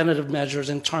take preventative measures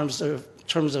in terms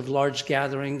of large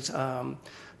gatherings,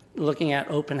 looking at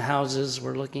open houses,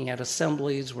 we're looking at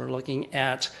assemblies, we're looking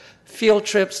at field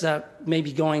trips that may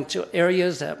be going to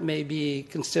areas that may be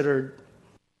considered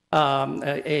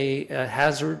a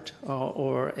hazard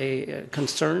or a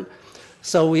concern.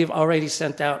 So we've already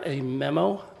sent out a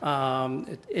memo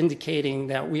indicating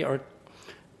that we are,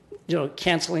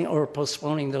 canceling or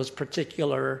postponing those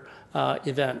particular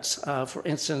events. For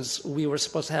instance, we were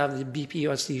supposed to have the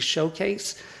BPUSD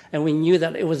showcase, and we knew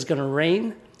that it was going to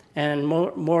rain. And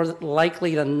more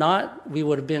likely than not, we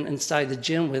would have been inside the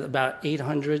gym with about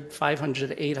 500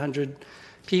 to 800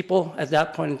 people. At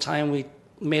that point in time, we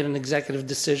made an executive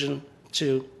decision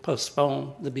to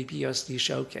postpone the BPUSD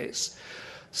showcase.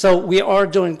 So we are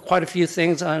doing quite a few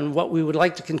things, and what we would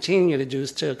like to continue to do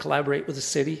is to collaborate with the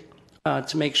city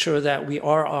to make sure that we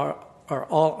are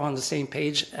all on the same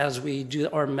page as we do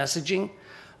our messaging.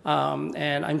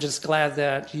 And I'm just glad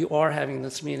that you are having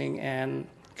this meeting and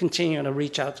continuing to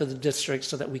reach out to the district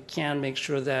so that we can make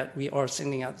sure that we are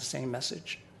sending out the same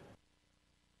message.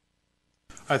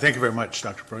 Thank you very much,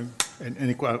 Dr. Brewing. And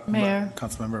any Mayor.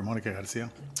 Councilmember Monica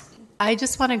Garcia. I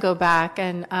just want to go back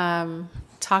and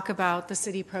talk about the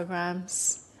city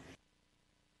programs.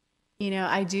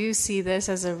 I do see this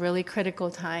as a really critical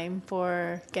time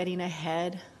for getting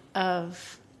ahead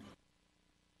of,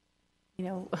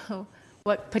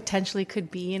 what potentially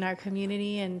could be in our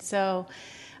community. And so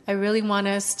I really want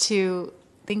us to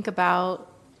think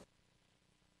about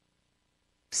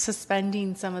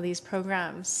suspending some of these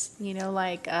programs,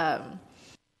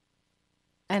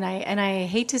 and I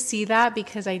hate to see that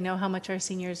because I know how much our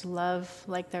seniors love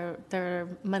their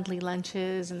monthly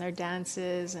lunches and their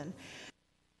dances,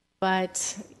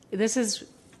 but this is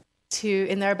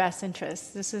in their best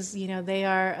interest. This is, they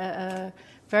are a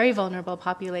very vulnerable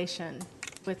population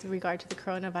with regard to the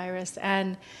coronavirus.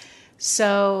 And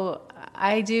so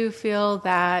I do feel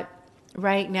that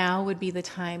right now would be the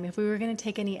time. If we were going to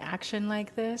take any action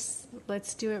like this,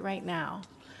 let's do it right now,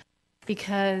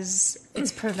 because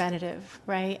it's preventative,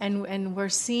 right? And we're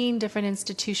seeing different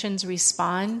institutions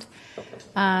respond.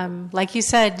 Like you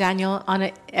said, Daniel,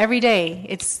 every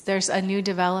day there's a new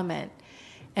development.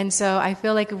 And so I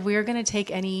feel like if we're going to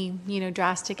take any,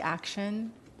 drastic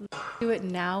action, let's do it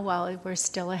now while we're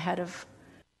still ahead of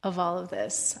all of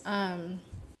this.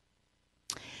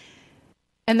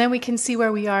 And then we can see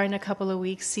where we are in a couple of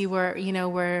weeks, see where,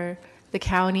 where the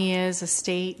county is, a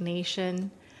state,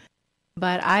 nation.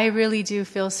 But I really do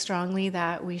feel strongly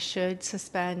that we should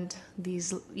suspend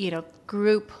these,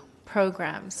 group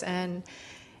programs. And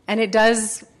it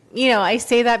does, I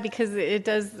say that because it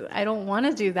does, I don't want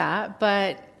to do that.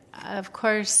 But of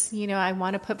course, I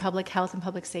want to put public health and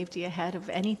public safety ahead of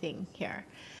anything here.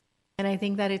 And I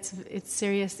think that it's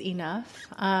serious enough.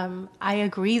 I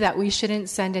agree that we shouldn't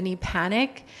send any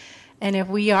panic. And if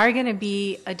we are going to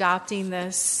be adopting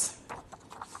this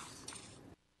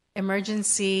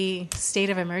state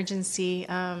of emergency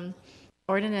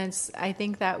ordinance, I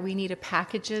think that we need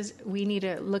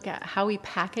to look at how we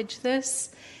package this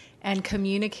and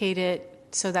communicate it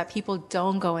so that people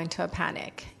don't go into a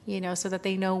panic, so that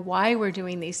they know why we're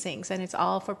doing these things. And it's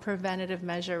all for preventative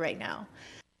measure right now.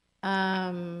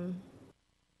 And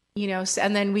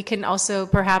then we can also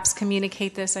perhaps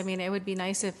communicate this. I mean, it would be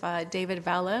nice if David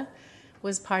Vela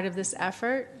was part of this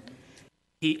effort.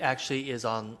 He actually is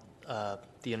on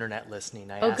the internet listening.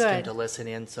 I asked him to listen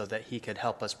in so that he could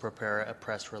help us prepare a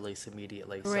press release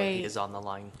immediately. Great. So he is on the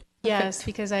line. Yes,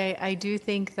 because I do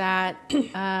think that,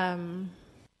 getting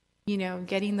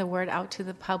the word out to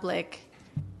the public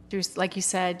through, like you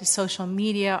said, social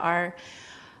media, our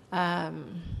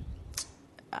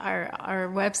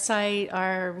website,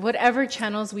 our whatever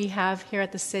channels we have here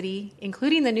at the city,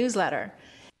 including the newsletter.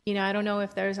 I don't know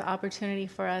if there's an opportunity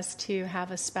for us to have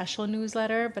a special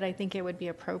newsletter, but I think it would be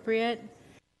appropriate.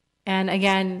 And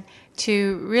again,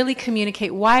 to really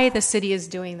communicate why the city is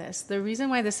doing this. The reason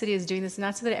why the city is doing this is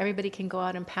not so that everybody can go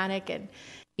out and panic and,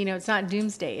 it's not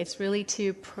doomsday. It's really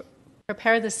to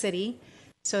prepare the city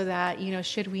so that,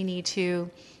 should we need to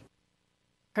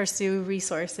pursue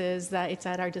resources, that it's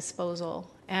at our disposal.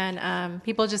 And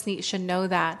people just should know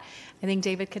that. I think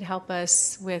David could help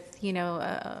us with,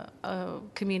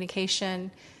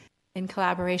 communication in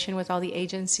collaboration with all the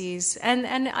agencies.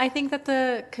 And I think that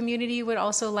the community would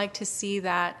also like to see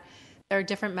that there are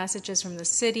different messages from the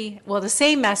city. Well, the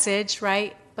same message,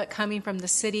 right? But coming from the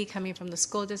city, coming from the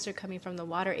school district, coming from the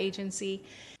water agency,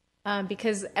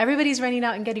 because everybody's running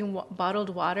out and getting bottled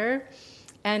water.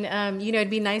 And, it'd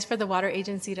be nice for the water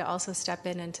agency to also step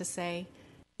in and to say,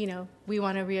 we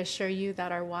want to reassure you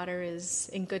that our water is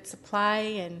in good supply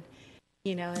and,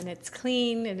 and it's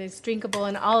clean and it's drinkable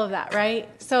and all of that, right?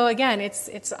 So again,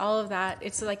 it's all of that.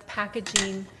 It's like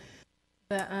packaging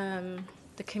the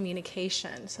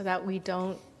communication so that we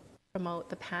don't promote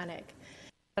the panic.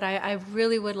 But I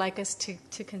really would like us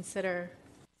to consider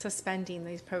suspending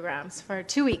these programs for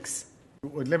 2 weeks.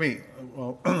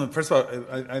 Well, first of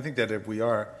all, I think that if we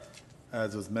are,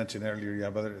 as was mentioned earlier, you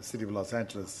have the city of Los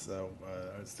Angeles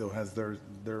still has their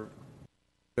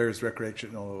various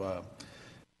recreational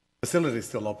facilities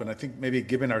still open. I think maybe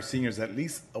giving our seniors at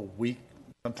least a week,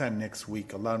 sometime next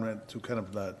week, allowing them to kind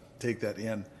of take that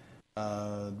in.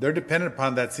 They're dependent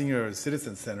upon that senior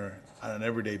citizen center on an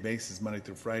everyday basis, Monday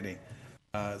through Friday.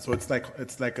 So it's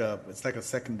like a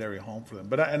secondary home for them.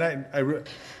 But I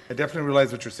definitely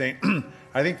realize what you're saying.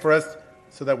 I think for us,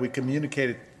 so that we communicate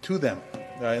it to them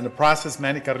in the process,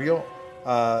 Manny Carrillo,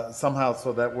 somehow,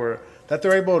 so that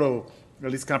they're able to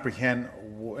at least comprehend,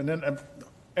 and then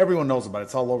everyone knows about it.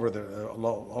 It's all over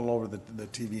the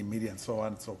TV media and so on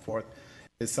and so forth.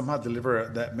 Is somehow deliver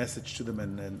that message to them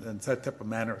in that type of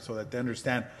manner, so that they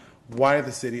understand why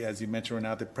the city, as you mentioned right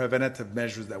now, the preventative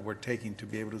measures that we're taking to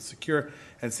be able to secure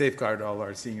and safeguard all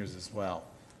our seniors as well.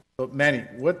 So, Manny,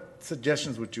 what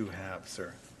suggestions would you have,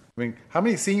 sir? I mean, how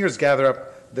many seniors gather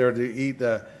up there to eat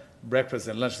the breakfast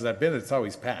and lunch? I've been, it's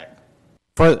always packed.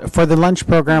 For the lunch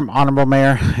program, Honorable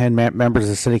Mayor and members of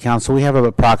the City Council, we have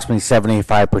approximately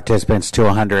 75 participants to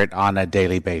 100 on a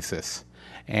daily basis.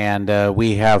 And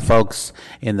we have folks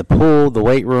in the pool, the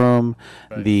weight room,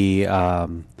 right,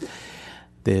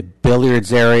 the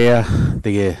billiards area,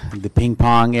 the ping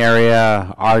pong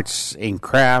area, arts and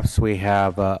crafts. We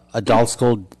have adult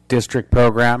school district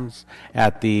programs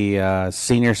at the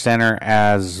senior center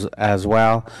as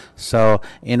well. So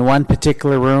in one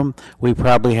particular room, we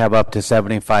probably have up to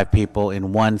 75 people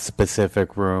in one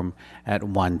specific room at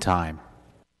one time.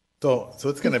 So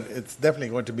it's definitely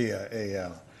going to be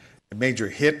a major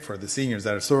hit for the seniors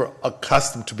that are so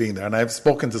accustomed to being there. And I've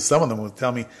spoken to some of them who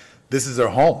tell me this is their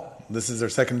home. This is their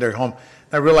secondary home.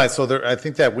 And I realize, I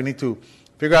think that we need to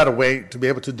figure out a way to be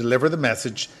able to deliver the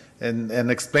message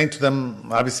and explain to them,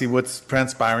 obviously, what's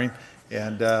transpiring.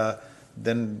 And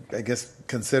then, I guess,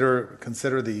 consider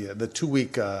the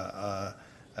 2-week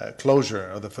closure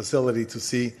of the facility to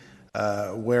see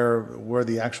where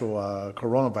the actual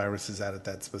coronavirus is at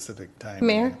that specific time.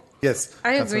 Mayor? Yes.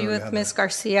 I agree with Ms.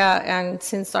 Garcia, and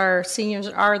since our seniors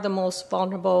are the most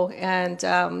vulnerable and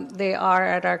they are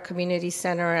at our community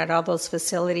center, at all those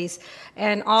facilities,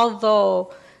 and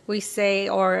although we say,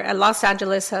 or Los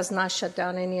Angeles has not shut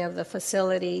down any of the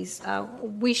facilities,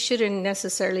 we shouldn't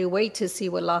necessarily wait to see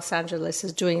what Los Angeles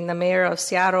is doing. The mayor of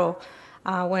Seattle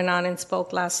went on and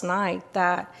spoke last night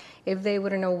that if they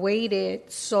wouldn't have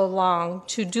waited so long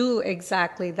to do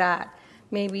exactly that,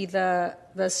 maybe the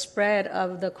spread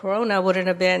of the corona wouldn't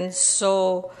have been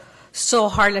so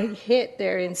hardly hit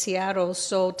there in Seattle.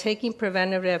 So taking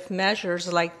preventative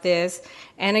measures like this,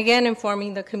 and again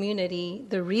informing the community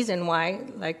the reason why,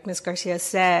 like Ms. Garcia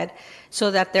said,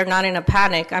 so that they're not in a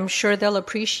panic. I'm sure they'll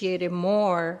appreciate it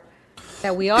more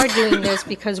that we are doing this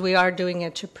because we are doing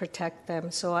it to protect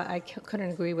them. So I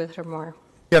couldn't agree with her more.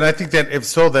 Yeah, and I think that if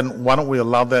so, then why don't we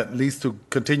allow that at least to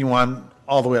continue on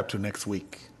all the way up to next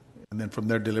week? And then from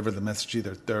there, deliver the message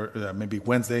either maybe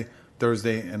Wednesday,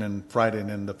 Thursday, and then Friday, and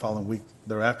then the following week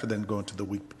thereafter, then go into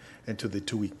the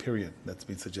 2-week period that's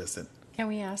been suggested. Can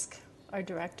we ask our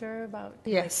director about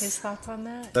his thoughts on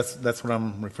that? That's what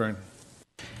I'm referring.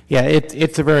 Yeah,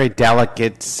 it's a very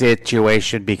delicate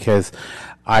situation because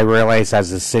I realize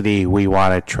as a city we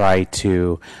want to try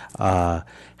to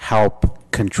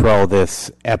help control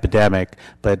this epidemic,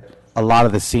 but a lot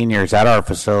of the seniors at our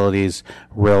facilities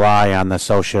rely on the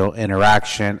social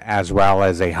interaction as well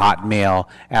as a hot meal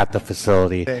at the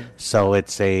facility. Okay. So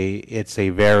it's a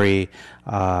very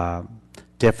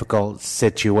difficult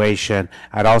situation.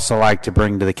 I'd also like to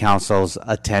bring to the council's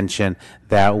attention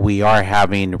that we are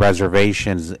having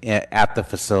reservations at the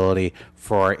facility.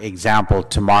 For example,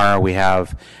 tomorrow we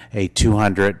have a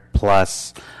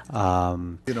 200-plus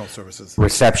services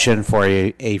reception for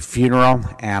a funeral,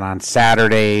 and on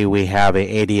Saturday we have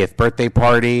a 80th birthday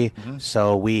party. Mm-hmm.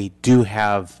 So we do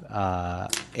have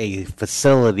a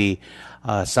facility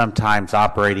sometimes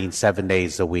operating 7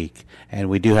 days a week. And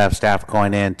we do have staff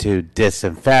going in to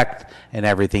disinfect and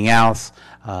everything else,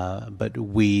 but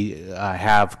we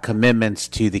have commitments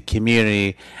to the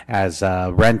community as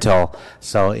a rental.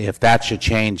 So if that should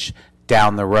change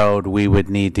down the road, we would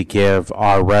need to give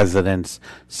our residents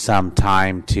some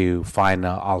time to find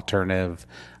an alternative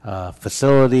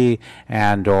facility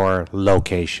and or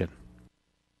location.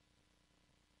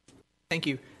 Thank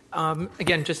you.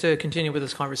 Again, just to continue with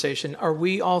this conversation, are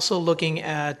we also looking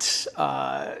at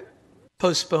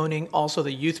postponing also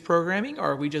the youth programming,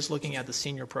 or are we just looking at the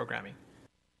senior programming?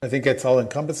 I think it's all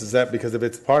encompasses that, because if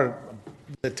it's part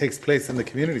that takes place in the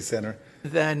community center,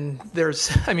 then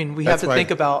there's, I mean, we That's have to why-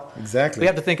 think about, exactly. we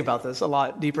have to think about this a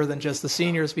lot deeper than just the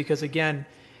seniors, because again,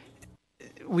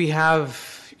 we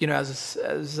have, you know,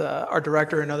 as our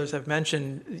director and others have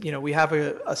mentioned, you know, we have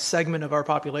a segment of our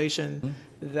population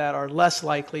that are less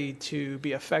likely to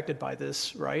be affected by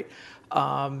this, right?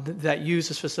 That use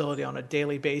this facility on a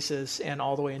daily basis and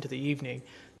all the way into the evening.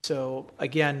 So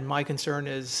again, my concern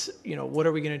is, you know, what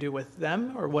are we going to do with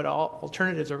them, or what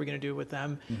alternatives are we going to do with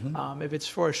them? If it's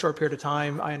for a short period of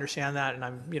time, I understand that, and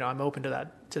I'm open to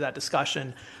that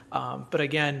discussion. But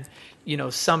again, you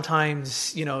know,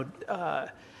 sometimes, you know,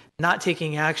 not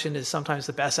taking action is sometimes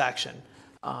the best action.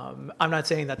 I'm not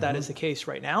saying that is the case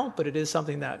right now, but it is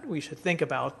something that we should think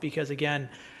about, because again,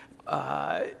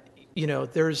 you know,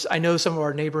 I know some of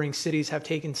our neighboring cities have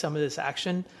taken some of this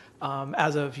action.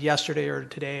 As of yesterday or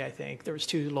today, I think there was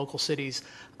 2 local cities.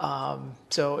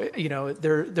 So you know,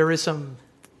 there is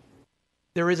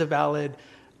a valid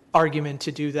argument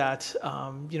to do that.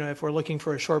 You know, if we're looking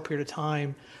for a short period of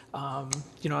time,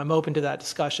 you know, I'm open to that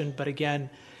discussion. But again,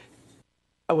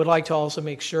 I would like to also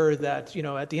make sure that, you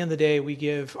know, at the end of the day, we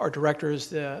give our directors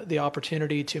the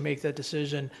opportunity to make that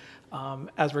decision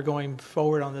as we're going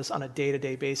forward on this on a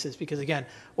day-to-day basis. Because again,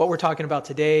 what we're talking about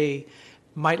today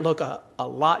might look a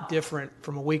lot different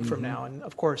from a week from now. And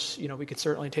of course, you know, we could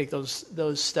certainly take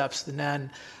those steps. And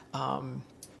then,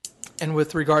 and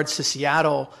with regards to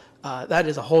Seattle, that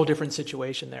is a whole different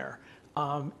situation there,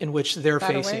 in which they're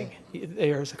facing.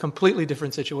 There's a completely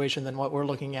different situation than what we're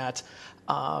looking at.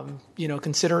 You know,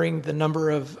 considering the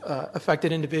number of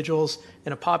affected individuals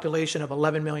in a population of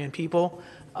 11 million people,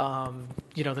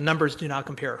 you know, the numbers do not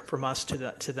compare from us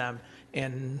to them.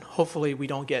 And hopefully we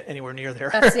don't get anywhere near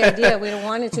there. That's the idea. We don't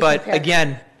want it to But compare.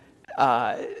 again,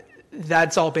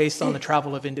 that's all based on the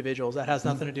travel of individuals. That has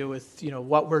nothing to do with, you know,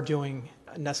 what we're doing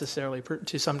necessarily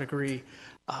to some degree.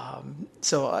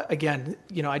 So again,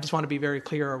 you know, I just want to be very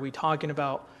clear. Are we talking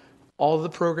about all of the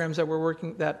programs that we're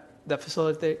working that are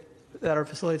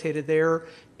facilitated there?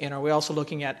 And are we also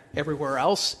looking at everywhere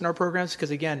else in our programs?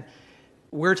 Because again,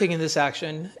 we're taking this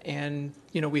action, and,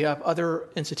 you know, we have other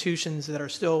institutions that are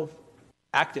still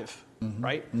active,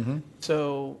 right?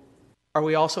 So are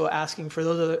we also asking for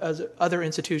those other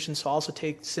institutions to also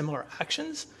take similar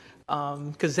actions?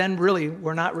 Because then really,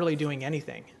 we're not really doing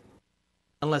anything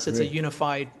unless it's a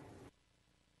unified,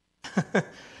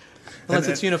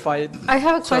 it's unified. I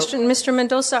have a question, Mr.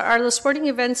 Mendoza. Are the sporting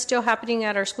events still happening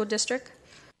at our school district?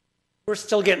 We're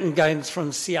still getting guidance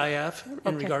from CIF in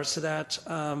Okay. regards to that,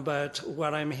 but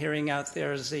what I'm hearing out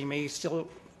there is they may still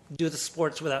do the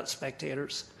sports without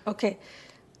spectators. Okay.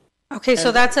 Okay,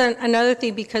 so that's another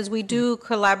thing, because we do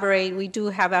collaborate. We do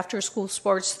have after-school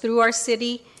sports through our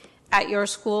city at your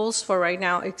schools. For right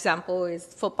now, example is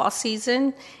football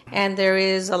season, and there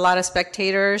is a lot of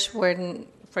spectators when,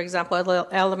 for example, at the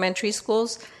elementary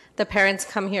schools, the parents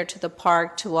come here to the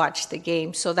park to watch the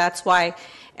game. So that's why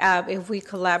if we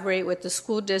collaborate with the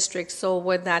school district, so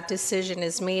when that decision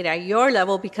is made at your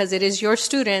level, because it is your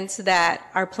students that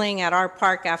are playing at our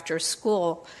park after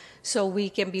school, so we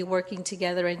can be working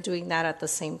together and doing that at the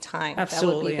same time.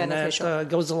 Absolutely, That would be beneficial. and that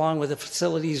goes along with the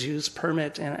facilities use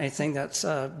permit, and I think that's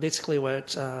basically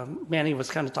what Manny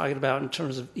was kind of talking about in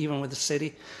terms of even with the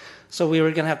city. So we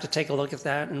were going to have to take a look at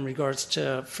that in regards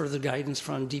to further guidance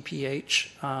from DPH,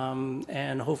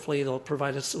 and hopefully they'll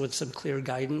provide us with some clear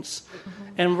guidance.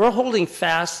 And we're holding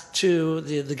fast to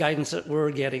the guidance that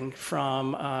we're getting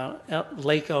from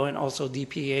LACO and also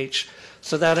DPH,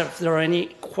 so that if there are any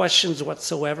questions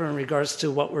whatsoever in regards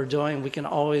to what we're doing, we can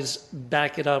always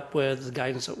back it up with the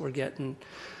guidance that we're getting.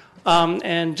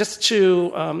 And just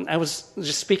to, I was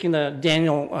just speaking to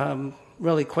Daniel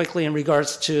really quickly in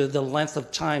regards to the length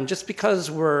of time. Just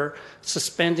because we're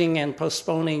suspending and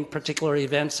postponing particular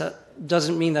events, that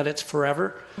doesn't mean that it's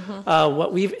forever.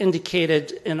 What we've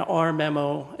indicated in our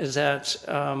memo is that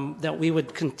that we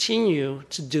would continue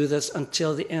to do this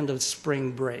until the end of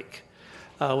spring break,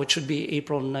 which would be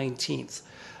April 19th.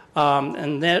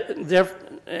 And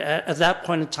at that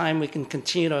point in time, we can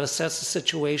continue to assess the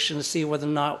situation to see whether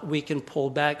or not we can pull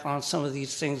back on some of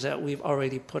these things that we've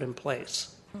already put in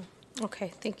place.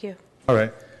 Okay, thank you. All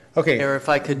right. Okay. Mayor, if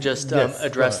I could just Yes,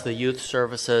 address go the youth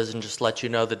services and just let you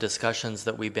know the discussions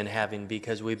that we've been having,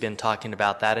 because we've been talking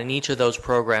about that, and each of those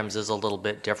programs is a little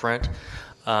bit different.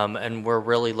 And we're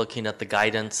really looking at the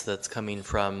guidance that's coming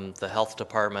from the health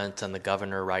department and the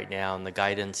governor right now, and the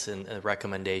guidance and the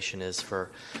recommendation is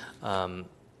for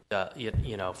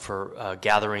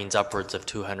gatherings upwards of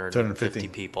 250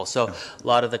 people. So a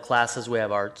lot of the classes, we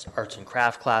have arts and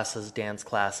craft classes, dance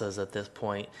classes at this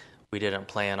point. We didn't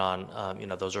plan on,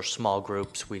 those are small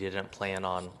groups. We didn't plan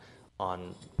on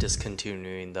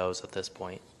discontinuing those at this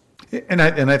point. And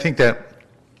I think that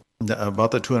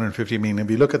about the 250, I mean,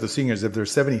 if you look at the seniors, if there's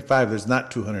 75, there's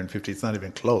not 250. It's not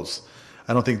even close.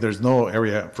 I don't think there's no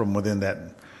area from within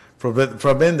that, from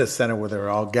in the center where they're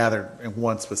all gathered in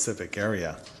one specific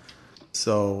area.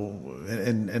 So,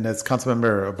 and as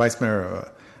Councilmember, Vice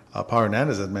Mayor Pau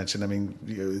Hernandez had mentioned, I mean,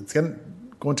 it's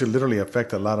going to literally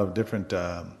affect a lot of different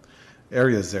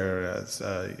areas there, as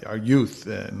our youth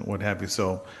and what have you.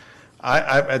 So,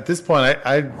 at this point,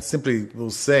 I simply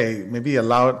will say maybe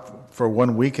allow it for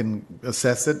 1 week and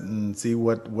assess it and see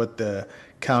what the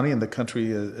county and the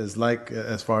country is like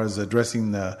as far as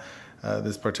addressing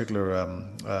this particular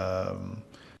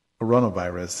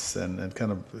coronavirus and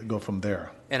kind of go from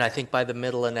there. And I think by the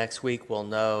middle of next week, we'll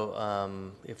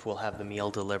know if we'll have the meal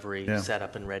delivery set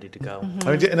up and ready to go. Mm-hmm.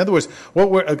 I mean, in other words,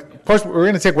 of course, we're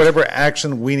going to take whatever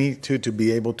action we need to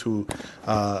be able to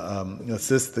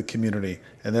assist the community,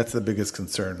 and that's the biggest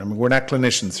concern. I mean, we're not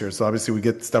clinicians here, so obviously we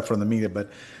get stuff from the media,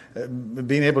 but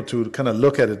being able to kind of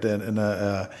look at it and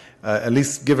at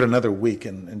least give it another week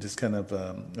and just kind of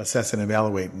assess and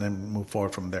evaluate, and then move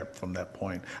forward from there, from that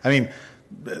point. I mean,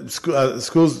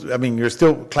 schools, I mean,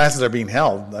 classes are being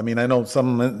held. I mean, I know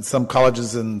some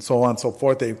colleges and so on and so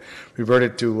forth, they've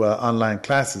reverted to online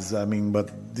classes. I mean, but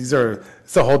it's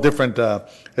a whole different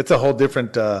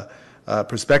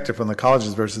perspective from the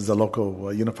colleges versus the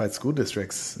local unified school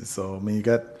districts. So, I mean, you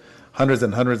got hundreds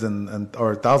and hundreds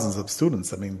or thousands of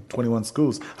students. I mean, 21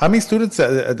 schools. How many students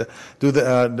are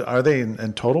they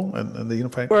in total in the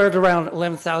unified? We're at around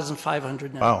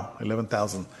 11,500 now. Wow,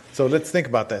 11,000. So let's think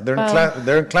about that.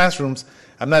 They're in classrooms.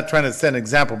 I'm not trying to set an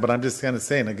example, but I'm just kind of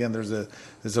saying again. There's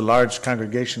a large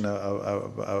congregation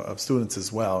of students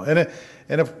as well, and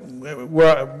if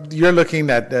you're looking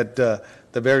at the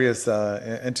various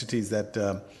entities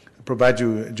that provide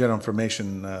you general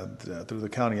information through the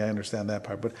county, I understand that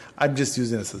part, but I'm just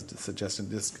using this as a suggestion.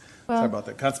 Sorry about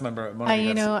that, Councilmember.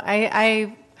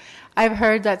 I've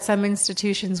heard that some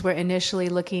institutions were initially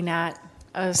looking at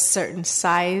a certain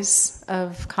size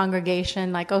of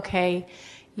congregation, like, okay,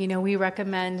 we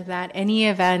recommend that any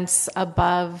events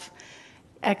above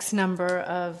X number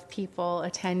of people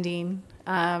attending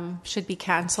should be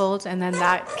canceled, and then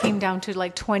that came down to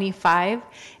like 25,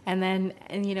 and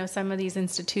some of these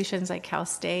institutions like Cal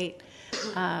State,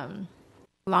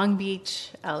 Long Beach,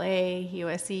 LA,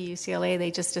 USC, UCLA,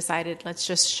 they just decided, let's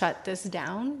just shut this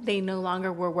down. They no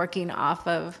longer were working off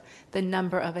of the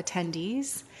number of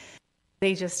attendees.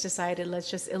 They just decided,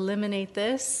 let's just eliminate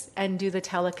this and do the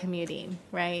telecommuting,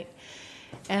 right?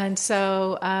 And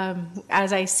so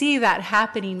as I see that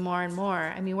happening more and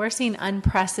more, I mean, we're seeing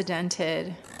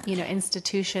unprecedented,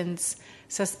 institutions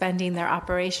suspending their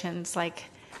operations, like,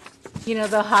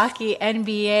 the hockey,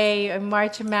 NBA,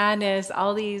 March Madness,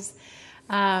 all these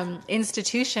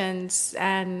institutions.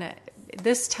 And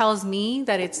this tells me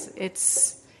that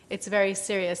it's very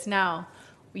serious. Now,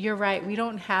 you're right, we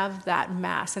don't have that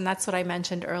mass, and that's what I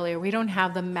mentioned earlier. We don't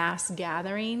have the mass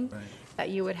gathering that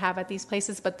you would have at these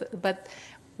places, but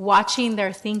watching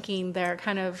their thinking, their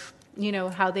kind of,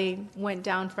 how they went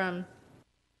down from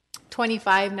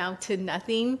 25 now to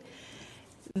nothing,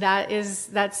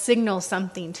 that signals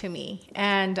something to me.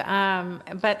 And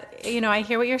but I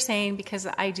hear what you're saying, because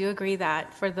I do agree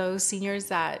that for those seniors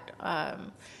that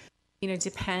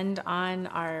depend on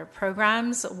our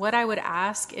programs, what I would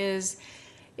ask is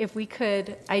if we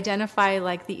could identify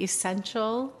like the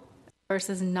essential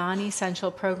versus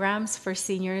non-essential programs for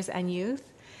seniors and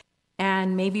youth,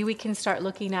 and maybe we can start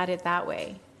looking at it that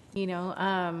way,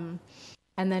 and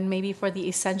then maybe for the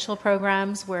essential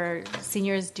programs where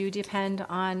seniors do depend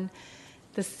on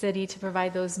the city to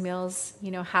provide those meals,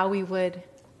 how we would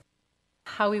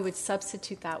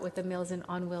substitute that with the Meals and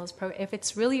on Wheels program, if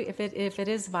it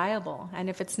is viable. And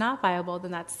if it's not viable,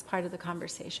 then that's part of the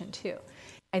conversation too.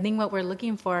 I think what we're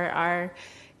looking for are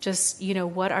just,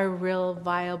 what are real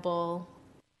viable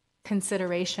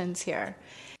considerations here.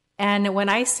 And when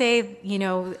I say,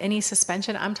 any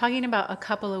suspension, I'm talking about a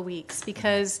couple of weeks,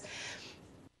 because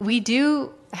we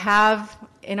do have,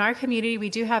 in our community, we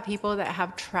do have people that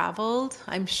have traveled,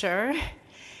 I'm sure.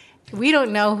 We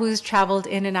don't know who's traveled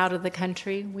in and out of the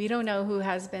country. We don't know who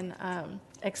has been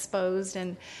exposed.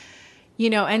 And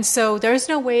so there's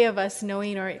no way of us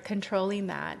knowing or controlling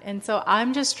that. And so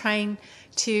I'm just trying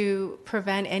to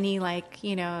prevent any,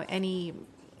 any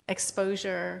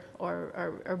exposure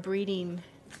or breeding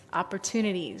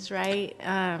opportunities, right?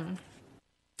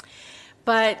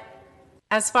 But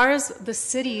as far as the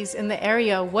cities in the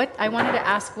area, I wanted to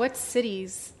ask, what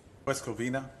cities? West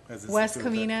Covina.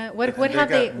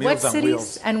 What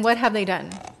cities and what have they done?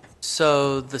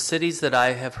 So the cities that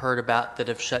I have heard about that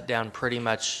have shut down pretty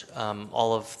much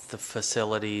all of the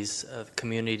facilities,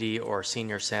 community or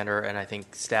senior center, and I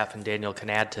think staff and Daniel can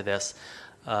add to this,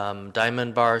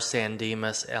 Diamond Bar, San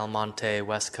Dimas, El Monte,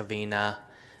 West Covina,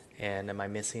 and am I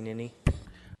missing any?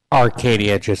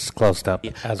 Arcadia just closed up.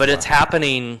 But it's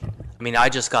happening. I mean, I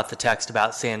just got the text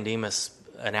about San Dimas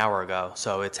an hour ago,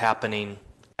 so it's happening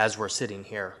as we're sitting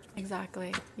here.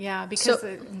 Exactly. Yeah, because,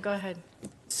 go ahead.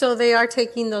 So they are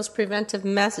taking those preventive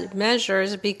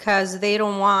measures because they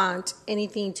don't want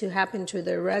anything to happen to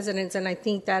their residents, and I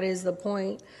think that is the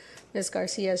point Ms.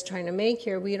 Garcia is trying to make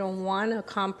here. We don't want to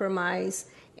compromise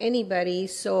anybody,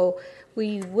 so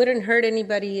we wouldn't hurt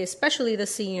anybody, especially the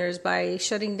seniors, by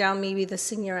shutting down maybe the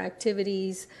senior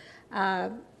activities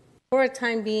for a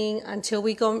time being until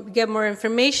we go get more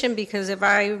information, because if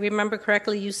I remember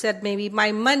correctly, you said maybe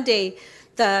by Monday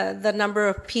the number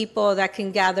of people that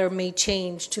can gather may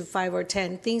change to 5 or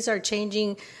 10. Things are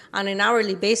changing on an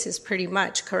hourly basis pretty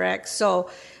much, correct? So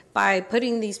by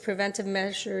putting these preventive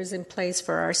measures in place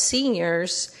for our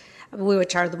seniors,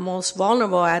 which are the most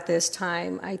vulnerable at this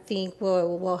time, I think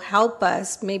will help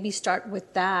us maybe start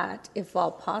with that if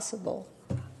all possible.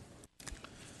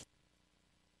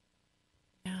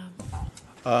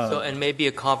 And maybe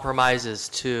a compromise is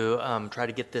to try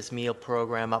to get this meal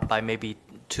program up by maybe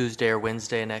Tuesday or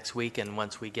Wednesday next week, and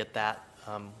once we get that,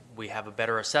 we have a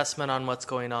better assessment on what's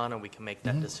going on, and we can make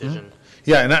that decision.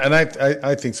 Yeah, and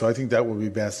I think so. I think that would be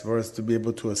best for us to be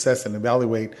able to assess and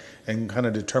evaluate and kind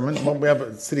of determine. Well, we have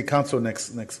a city council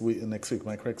next week. Am I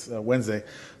correct? Wednesday.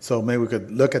 So maybe we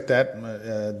could look at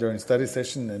that during study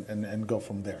session and go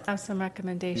from there. Have some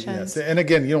recommendations. Yes, and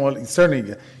again,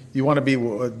 certainly you want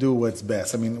to do what's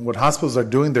best. I mean, what hospitals are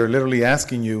doing, they're literally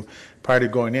asking you prior to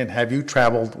going in, have you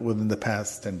traveled within the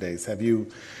past 10 days? Have you?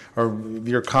 Or if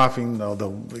you're coughing, they'll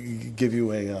give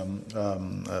you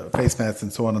a face mask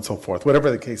and so on and so forth.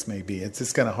 Whatever the case may be, it's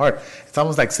just kind of hard. It's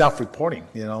almost like self-reporting,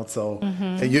 So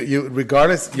you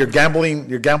regardless, you're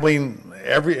gambling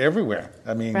everywhere.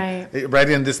 I mean, right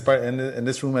in this part, in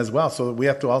this room as well. So we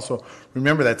have to also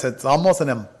remember that it's almost an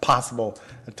impossible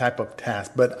type of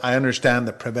task. But I understand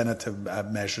the preventative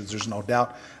measures. There's no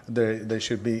doubt they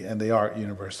should be, and they are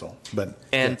universal.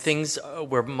 Things,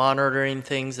 we're monitoring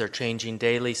things. They're changing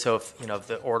daily. So if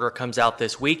the order comes out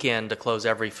this weekend to close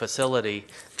every facility,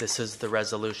 this is the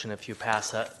resolution. If you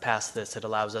pass this, it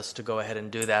allows us to go ahead and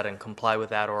do that and comply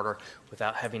with that order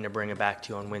without having to bring it back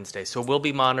to you on Wednesday. So we'll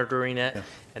be monitoring it,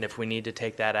 and if we need to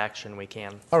take that action, we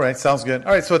can. All right, sounds good.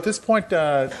 All right, so at this point,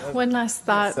 one last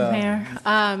thought,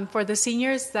 Mayor, for the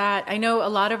seniors that I know, a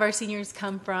lot of our seniors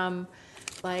come from,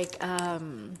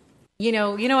 you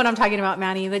know what I'm talking about,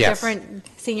 Manny, the different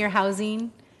senior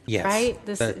housing. Yes.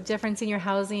 Right? Different senior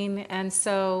housing. And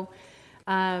so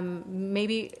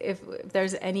maybe if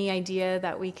there's any idea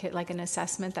that we could, like an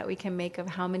assessment that we can make of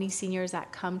how many seniors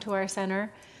that come to our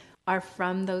center are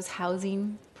from those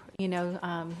housing,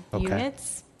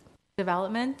 units,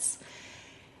 developments,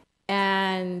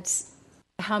 and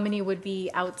how many would be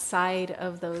outside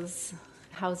of those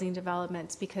housing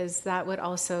developments, because that would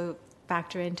also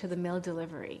factor into the meal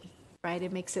delivery, right?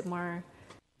 It makes it more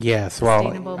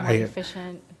sustainable, more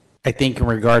efficient. I think in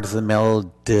regards to the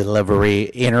meal delivery,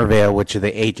 Intervale, which is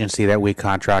the agency that we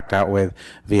contract out with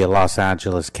via Los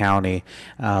Angeles County,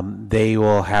 they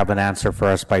will have an answer for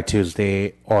us by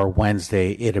Tuesday or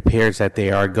Wednesday. It appears that they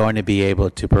are going to be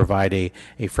able to provide a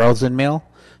frozen meal.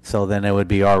 So then it would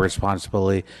be our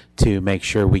responsibility to make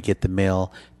sure we get the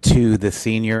meal to the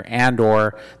senior, and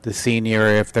or the senior,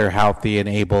 if they're healthy and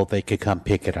able, they could come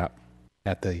pick it up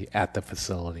at the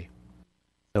facility.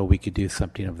 So we could do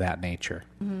something of that nature.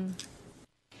 Mm-hmm.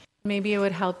 Maybe it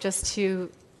would help just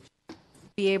to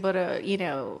be able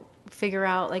to, figure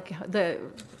out the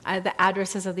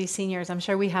addresses of these seniors. I'm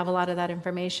sure we have a lot of that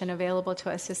information available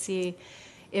to us to see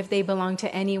if they belong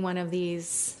to any one of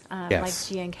these, like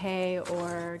GNK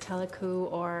or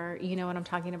Teleku, or you know what I'm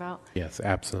talking about? Yes,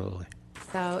 absolutely.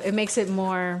 So it makes it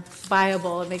more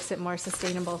viable, it makes it more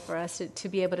sustainable for us to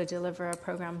be able to deliver a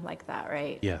program like that,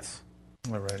 right? Yes.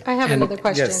 All right. I have another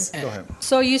question. Yes, go ahead.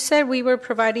 So you said we were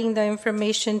providing the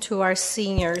information to our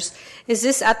seniors. Is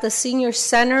this at the senior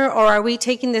center, or are we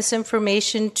taking this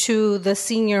information to the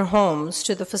senior homes,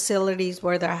 to the facilities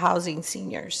where they're housing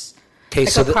seniors? Okay, Like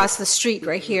so across the street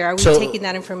right here, are we so- taking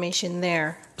that information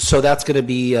there? So that's going to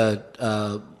be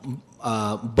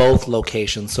both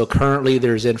locations. So currently,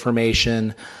 there's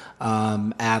information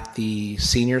at the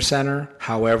senior center.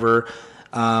 However,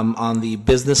 on the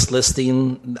business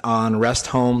listing on rest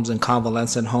homes and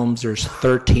convalescent homes, there's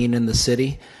 13 in the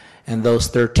city, and those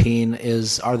 13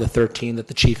 are the 13 that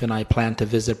the chief and I plan to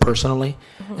visit personally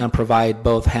and provide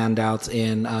both handouts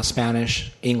in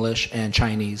Spanish, English, and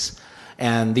Chinese.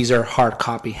 And these are hard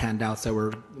copy handouts that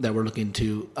we're looking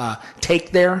to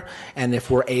take there. And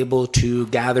if we're able to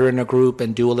gather in a group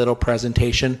and do a little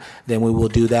presentation, then we will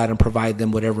do that and provide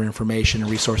them whatever information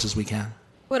and resources we can.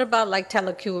 What about like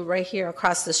Teleq right here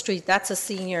across the street? That's a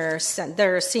senior,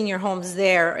 there are senior homes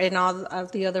there and all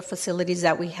of the other facilities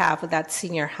that we have with that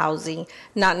senior housing.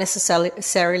 Not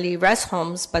necessarily rest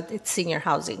homes, but it's senior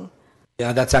housing.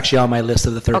 Yeah, that's actually on my list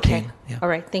of the 13. Okay. Yeah. All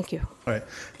right. Thank you. All right.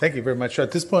 Thank you very much.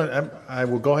 At this point, I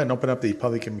will go ahead and open up the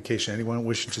public communication. Anyone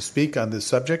wishing to speak on this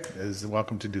subject is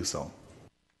welcome to do so.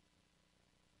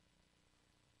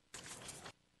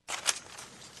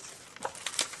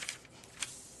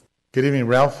 Good evening,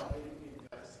 Ralph.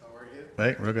 How are you?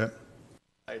 Right, real good.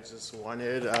 I just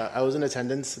wanted, I was in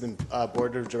attendance to the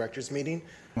Board of Directors meeting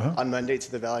on Monday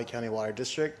to the Valley County Water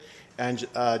District, and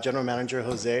General Manager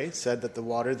Jose said that the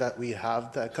water that we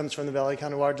have that comes from the Valley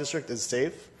County Water District is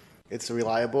safe, it's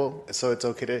reliable, so it's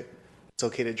okay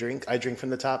to drink. I drink from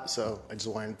the tap, so I just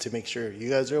wanted to make sure you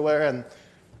guys are aware and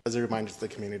as a reminder to the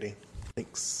community.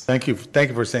 Thanks. Thank you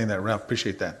for saying that, Ralph.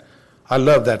 Appreciate that. I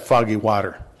love that foggy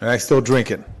water, and I still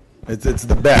drink it. It's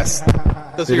the best.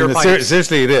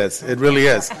 Seriously, it is. It really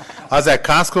is. I was at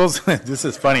Costco's. This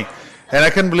is funny, and I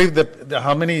couldn't believe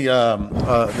how many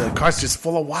the carts just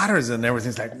full of waters and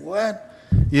everything's like what,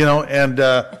 And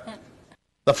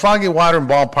the foggy water in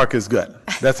Ballpark is good.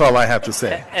 That's all I have to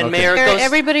say. And Okay. Mayor,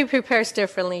 Everybody prepares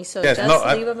differently, so Yes,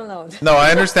 just leave them alone. No, I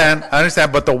understand,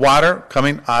 but the water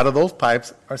coming out of those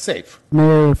pipes are safe.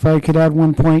 Mayor, if I could add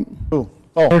one point.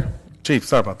 Oh, Chief,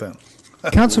 sorry about that.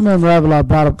 Councilmember Avila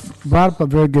brought up a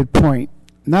very good point.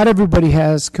 Not everybody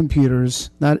has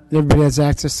computers. Not everybody has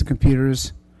access to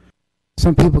computers.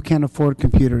 Some people can't afford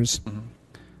computers. Mm-hmm.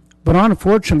 But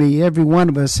unfortunately, every one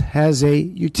of us has a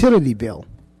utility bill.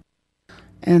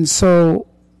 And so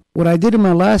what I did in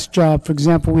my last job, for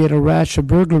example, we had a rash of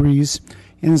burglaries,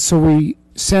 and so we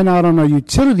sent out on our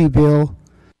utility bill,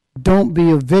 don't be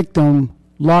a victim,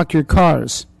 lock your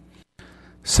cars.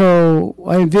 So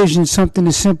I envision something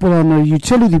as simple on our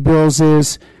utility bills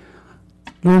is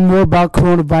learn more about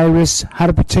coronavirus, how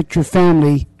to protect your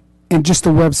family, and just a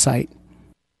website.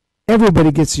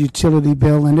 Everybody gets a utility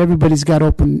bill, and everybody's got to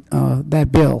open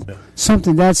that bill. Yeah.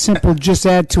 Something that simple, just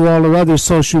add to all our other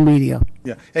social media.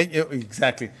 Yeah,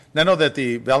 exactly. And I know that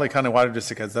the Valley County Water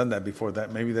District has done that before.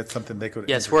 That maybe that's something they could.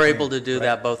 Yes, we're able to do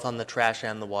that both on the trash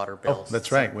and the water bills. Oh,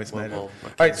 that's right. All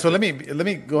right, so let me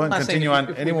go ahead and continue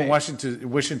on. Anyone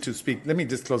wishing to speak? Let me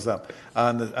just close up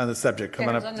on the subject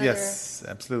coming up. Yes,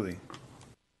 absolutely.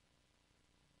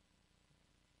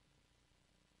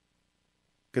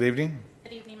 Good evening.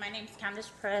 Good evening. My name is Candice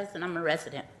Perez, and I'm a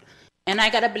resident. And I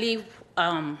gotta believe,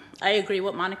 I agree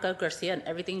with Monica Garcia and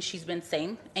everything she's been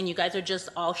saying, and you guys are just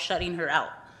all shutting her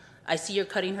out. I see you're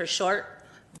cutting her short,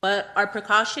 but our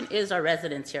precaution is our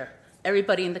residents here,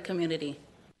 everybody in the community.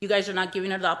 You guys are not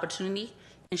giving her the opportunity,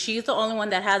 and she's the only one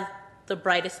that has the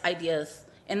brightest ideas,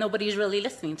 and nobody's really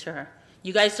listening to her.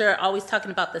 You guys are always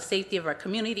talking about the safety of our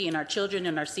community and our children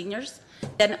and our seniors.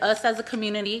 Then us as a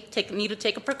community need to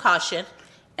take a precaution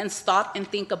and stop and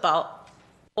think about,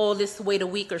 oh, let's wait a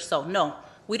week or so. No,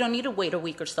 we don't need to wait a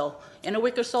week or so. In a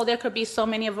week or so, there could be so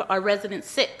many of our residents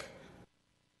sick.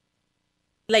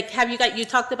 Like, you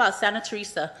talked about Santa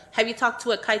Teresa. Have you talked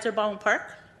to a Kaiser Ballroom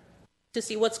Park to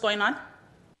see what's going on?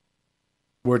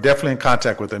 We're definitely in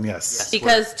contact with them, yes.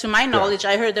 Because to my knowledge,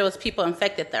 I heard there was people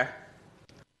infected there.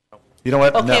 You know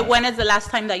what? Okay, no. When is the last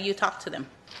time that you talked to them?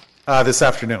 This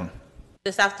afternoon.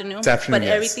 This afternoon? But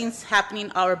yes. Everything's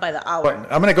happening hour by the hour.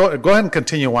 I'm going to go ahead and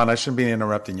continue on. I shouldn't be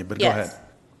interrupting you, but go ahead.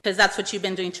 Because that's what you've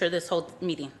been doing to her this whole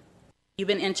meeting. You've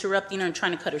been interrupting her and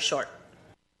trying to cut her short.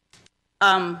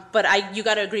 But you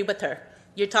got to agree with her.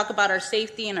 You talk about our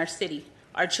safety in our city.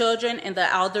 Our children and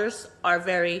the elders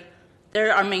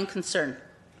they're our main concern.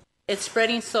 It's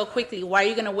spreading so quickly. Why are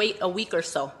you going to wait a week or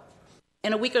so?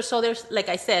 In a week or so, there's, like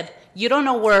I said, you don't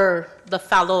know where the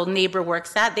fellow neighbor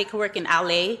works at. They could work in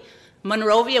LA.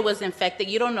 Monrovia was infected.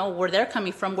 You don't know where they're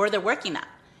coming from, where they're working at.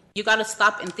 You got to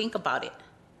stop and think about it.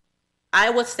 I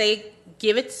would say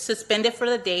suspend it for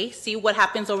the day, see what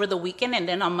happens over the weekend, and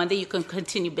then on Monday you can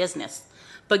continue business.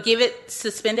 But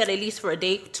suspend it at least for a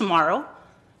day tomorrow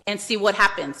and see what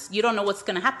happens. You don't know what's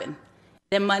going to happen.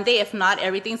 Then Monday, if not,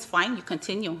 everything's fine, you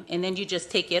continue. And then you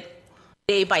just take it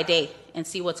day by day and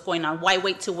see what's going on. Why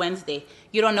wait till Wednesday?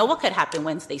 You don't know what could happen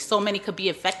Wednesday. So many could be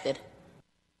affected.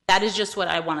 That is just what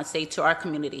I want to say to our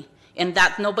community. And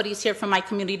that nobody's here from my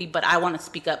community, but I want to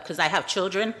speak up because I have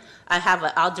children. I have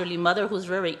an elderly mother who's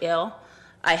very ill.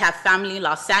 I have family in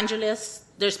Los Angeles.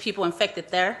 There's people infected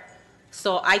there.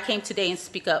 So I came today and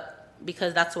speak up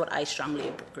because that's what I strongly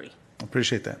agree.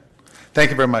 Appreciate that. Thank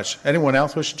you very much. Anyone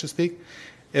else wishing to speak?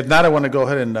 If not, I want to go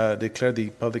ahead and declare the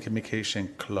public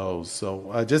communication closed.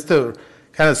 So just to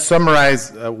kind of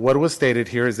summarize what was stated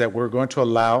here is that we're going to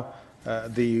allow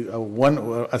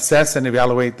assess and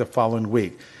evaluate the following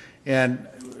week. And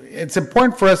it's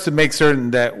important for us to make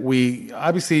certain that we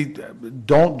obviously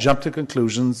don't jump to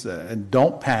conclusions and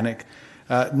don't panic.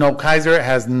 No, Kaiser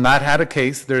has not had a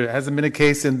case. There hasn't been a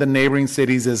case in the neighboring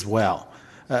cities as well.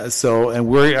 And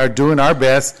we are doing our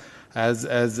best as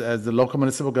the local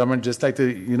municipal government, just like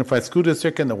the Unified School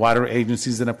District and the water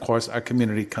agencies, and of course our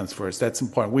community comes first. That's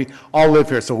important. We all live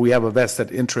here, so we have a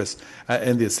vested interest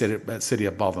in the city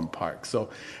of Baldwin Park. So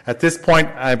at this point,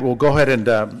 I will go ahead and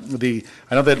I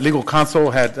know that legal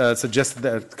counsel had suggested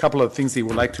that a couple of things he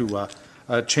would like to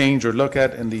change or look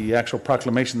at in the actual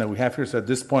proclamation that we have here. So at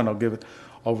this point, I'll give it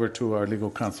over to our legal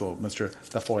counsel, Mr.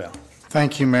 Tafoya.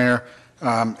 Thank you, Mayor.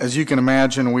 As you can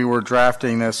imagine, we were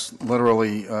drafting this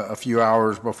literally a few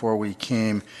hours before we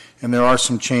came, and there are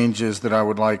some changes that I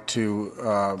would like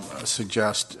to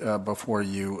suggest before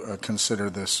you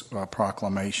consider this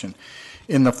proclamation.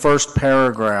 In the first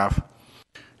paragraph,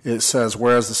 it says,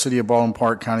 whereas the City of Baldwin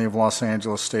Park, County of Los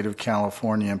Angeles, State of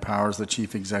California empowers the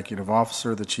Chief Executive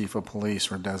Officer, the Chief of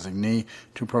Police, or designee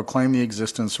to proclaim the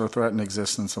existence or threaten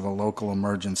existence of a local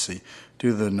emergency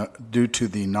due to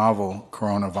the novel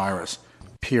coronavirus,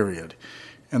 period.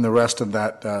 And the rest of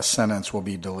that sentence will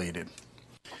be deleted.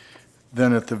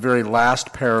 Then at the very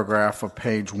last paragraph of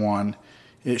page 1,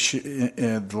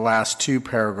 the last two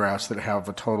paragraphs that have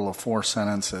a total of 4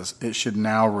 sentences, it should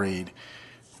now read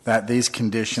that these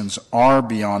conditions are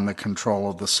beyond the control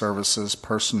of the services,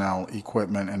 personnel,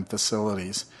 equipment, and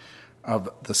facilities of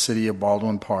the City of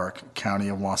Baldwin Park, County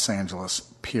of Los Angeles,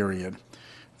 period.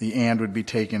 The and would be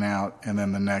taken out, and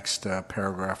then the next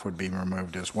paragraph would be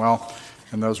removed as well.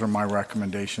 And those are my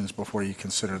recommendations before you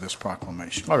consider this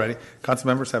proclamation. All righty. Council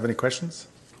members have any questions?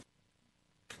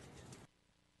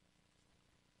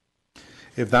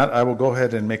 If not, I will go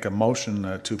ahead and make a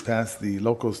motion to pass the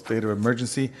local state of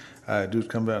emergency due to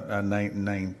come out on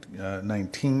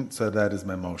 19. So that is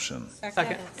my motion.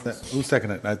 Second. Who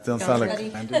seconded it? I don't sound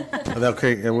like.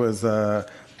 Okay, it was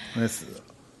Ms.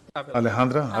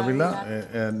 Alejandra Avila.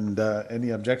 And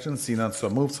any objections? Seen none, so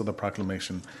moved. So the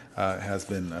proclamation has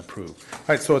been approved. All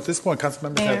right. So at this point, council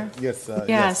members have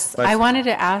yes. I wanted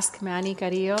to ask Manny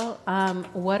Carrillo,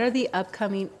 what are the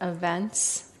upcoming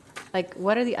events? Like,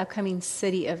 what are the upcoming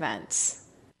city events?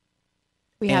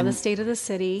 We have the State of the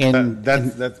City.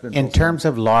 In terms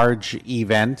of large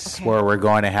events where we're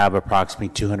going to have approximately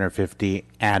 250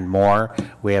 and more,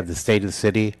 we have the State of the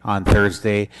City on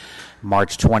Thursday,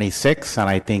 March 26th, and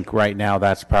I think right now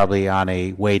that's probably on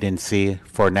a wait and see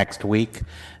for next week,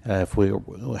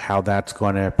 how that's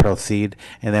going to proceed.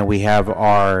 And then we have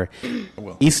our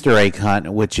Easter egg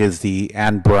hunt, which is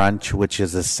and brunch, which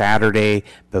is a Saturday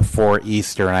before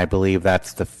Easter, and I believe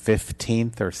that's the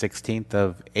 15th or 16th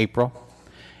of April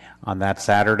on that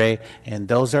Saturday. And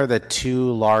those are the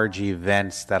two large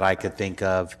events that I could think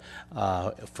of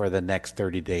for the next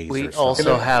 30 days. We or so.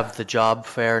 also have the job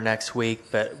fair next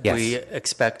week, but Yes. we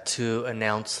expect to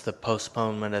announce the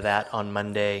postponement of that on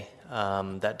Monday.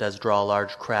 That does draw a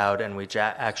large crowd, and we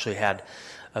actually had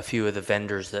a few of the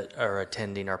vendors that are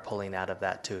attending are pulling out of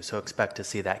that too. So expect to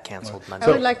see that canceled Monday. I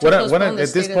would like to postpone the at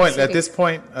State of the City. At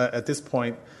this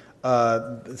point,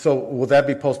 so will that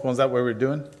be postponed? Is that what we're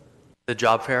doing? The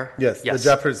job fair? Yes, the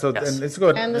job fair. So Yes. and let's go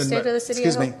ahead. And the State of the City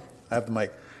Excuse as me, I have the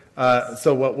mic.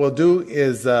 So what we'll do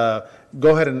is go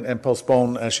ahead and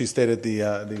postpone, as she stated,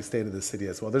 the State of the City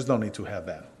as well. There's no need to have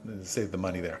that. Save the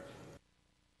money there.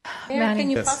 Mayor, Manny. can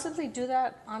you Yes. possibly do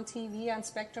that on TV, on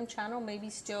Spectrum Channel, maybe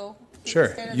still? Sure.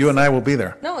 instead of- You and I will be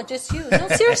there. No, just you. No,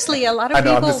 seriously, a lot of I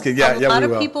know, I'm people, just kidding. Yeah, a yeah, lot we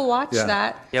of will. people watch Yeah.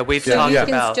 that. Yeah, we've So talked you can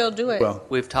about still do it. Well,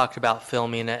 we've talked about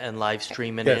filming it and live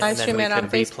streaming Yes. it, Live and then stream we it can on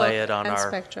Facebook replay it on and our.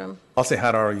 Spectrum. I'll say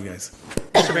hi to all you guys.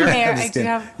 Mayor, I Just do kidding.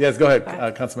 have, Yes, go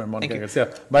ahead, Councilman Monica Thank you.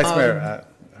 Garcia. Vice Mayor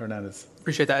Hernandez.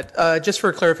 Appreciate that. Just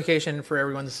for clarification for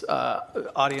everyone's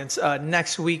audience,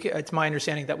 next week, it's my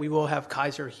understanding that we will have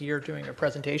Kaiser here doing a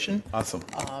presentation. Awesome.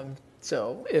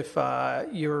 So if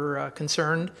you're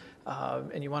concerned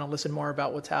and you want to listen more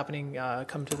about what's happening,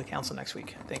 come to the council next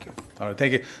week. Thank you. All right,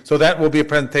 thank you. So that will be a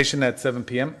presentation at 7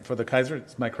 p.m. for the Kaiser,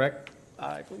 am I correct?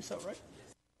 I believe so, right?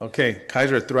 Okay,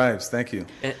 Kaiser thrives, thank you.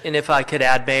 And if I could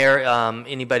add, Mayor,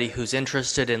 anybody who's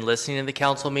interested in listening to the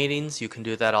council meetings, you can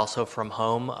do that also from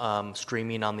home,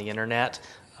 streaming on the internet.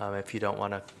 If you don't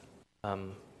want to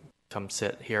come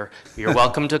sit here, you're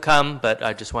welcome to come, but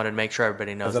I just wanted to make sure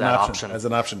everybody knows that option. As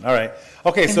an option, all right.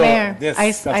 Okay, And so, Mayor, yes,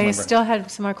 I Councilmember. still had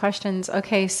some more questions.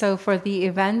 Okay, so for the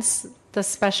events, the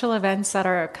special events that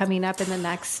are coming up in the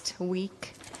next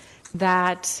week,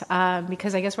 that,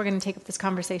 because I guess we're going to take up this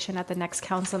conversation at the next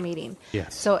council meeting.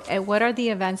 Yes. So what are the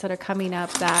events that are coming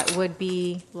up that would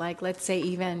be like, let's say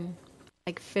even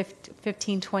like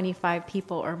 15, 25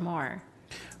 people or more?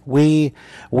 We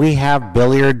have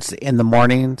billiards in the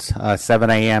mornings, 7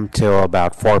 a.m. till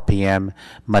about 4 p.m.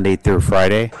 Monday through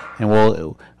Friday,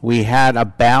 and we had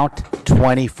about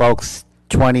 20 folks,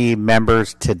 20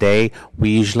 members today.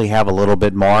 We usually have a little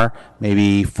bit more,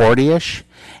 maybe 40-ish.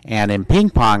 And in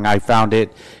ping pong, I found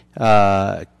it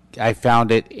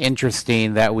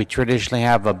interesting that we traditionally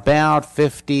have about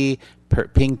 50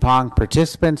 ping pong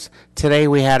participants. Today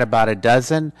we had about a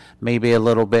dozen, maybe a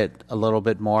little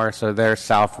bit more. So they're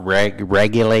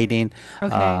self-regulating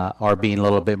or being a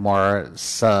little bit more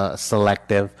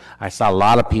selective. I saw a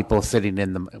lot of people sitting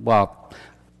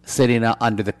sitting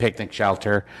under the picnic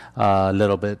shelter a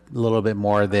little bit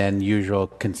more than usual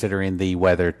considering the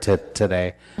weather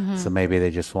today. Mm-hmm. So maybe they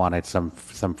just wanted some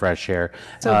fresh air.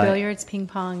 So billiards, ping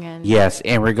pong, and... Yes,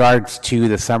 in regards to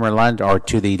the summer lunch or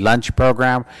to the lunch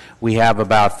program, we have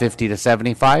about 50 to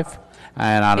 75.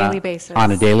 And on Daily basis.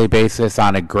 On a daily basis.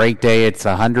 On a great day, it's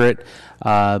 100.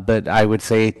 But I would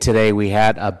say today we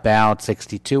had about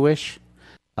 62-ish,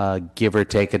 give or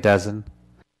take a dozen.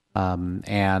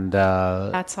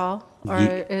 That's all? Or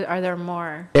are there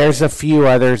more? There's a few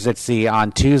others. Let's see.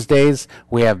 On Tuesdays,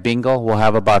 we have bingo. We'll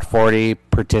have about 40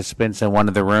 participants in one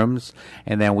of the rooms.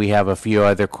 And then we have a few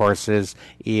other courses,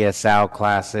 ESL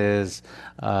classes,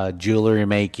 jewelry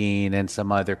making, and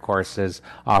some other courses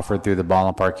offered through the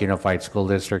Baldwin Park Unified School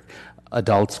District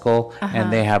Adult School.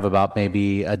 And they have about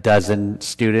maybe a dozen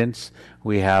students.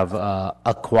 We have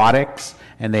aquatics,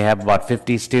 and they have about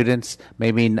 50 students,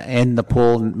 maybe in the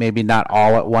pool, maybe not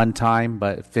all at one time,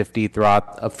 but 50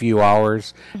 throughout a few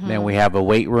hours. Then we have a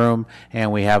weight room,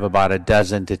 and we have about a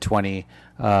dozen to 20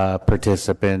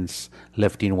 participants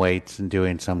lifting weights and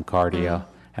doing some cardio.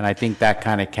 And I think that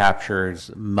kind of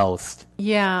captures most.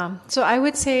 Yeah. So I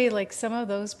would say like some of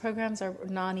those programs are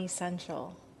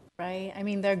non-essential, right? I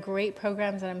mean, they're great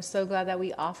programs, and I'm so glad that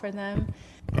we offer them.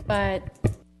 But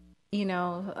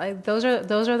those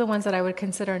are the ones that I would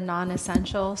consider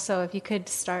non-essential. So if you could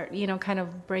start, kind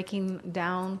of breaking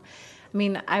down. I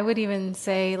mean, I would even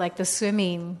say like the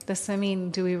swimming.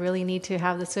 Do we really need to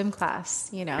have the swim class?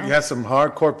 You have some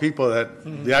hardcore people that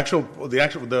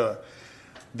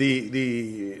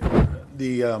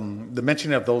the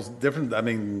mentioning of those different. I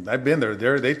mean, I've been there.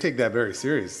 They take that very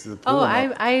serious.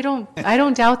 I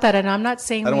don't doubt that, and I'm not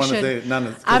saying we should.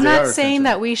 I'm not saying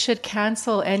that we should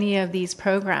cancel any of these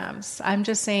programs. I'm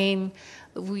just saying,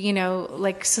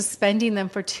 like suspending them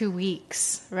for 2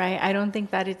 weeks, right? I don't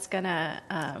think that it's gonna.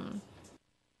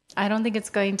 I don't think it's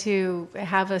going to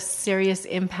have a serious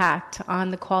impact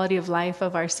on the quality of life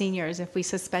of our seniors if we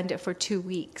suspend it for 2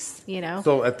 weeks,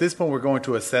 So at this point, we're going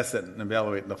to assess it and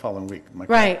evaluate the following week.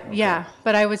 Right, okay. Yeah.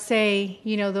 But I would say,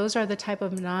 those are the type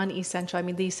of non-essential. I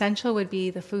mean, the essential would be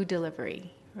the food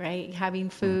delivery, right? Having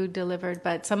food delivered.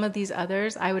 But some of these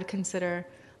others, I would consider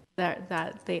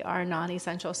that they are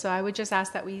non-essential. So I would just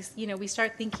ask that we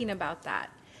start thinking about that.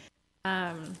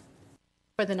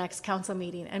 For the next council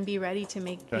meeting and be ready to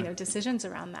make decisions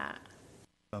around that.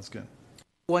 Sounds good.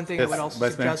 One thing I would also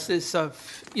suggest is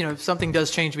if something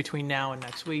does change between now and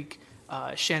next week,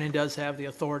 Shannon does have the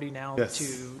authority now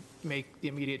to make the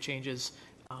immediate changes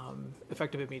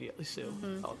effective immediately. So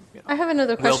I have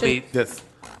another question. Yes.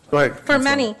 Go ahead. For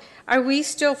Manny, are we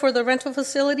still, for the rental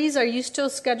facilities, are you still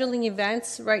scheduling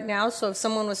events right now? So if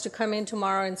someone was to come in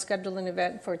tomorrow and schedule an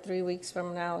event for 3 weeks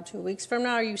from now, 2 weeks from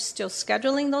now, are you still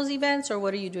scheduling those events, or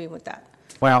what are you doing with that?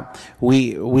 Well,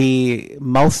 we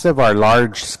most of our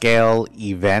large scale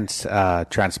events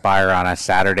transpire on a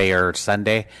Saturday or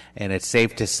Sunday, and it's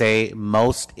safe to say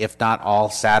most, if not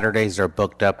all, Saturdays are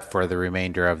booked up for the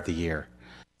remainder of the year.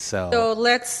 So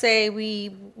let's say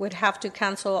we would have to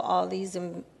cancel all these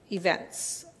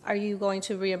events. Are you going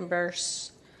to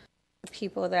reimburse the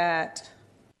people that?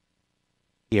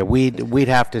 Yeah, we'd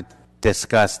have to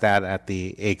discuss that at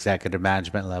the executive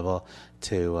management level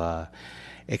to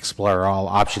explore all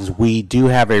options. We do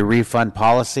have a refund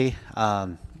policy,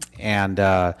 and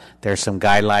there's some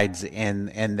guidelines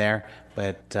in there,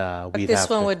 but we'd this have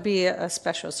one to, would be a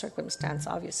special circumstance,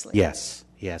 obviously. Yes.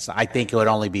 I think it would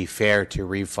only be fair to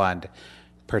refund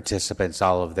participants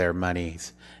all of their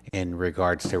monies in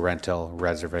regards to rental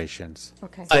reservations.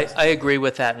 Okay. I agree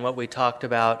with that, and what we talked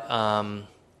about,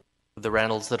 the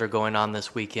rentals that are going on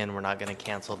this weekend, we're not going to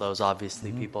cancel those.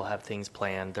 Obviously, people have things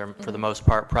planned. They're, for the most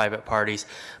part, private parties.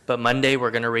 But Monday, we're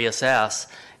going to reassess,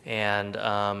 and,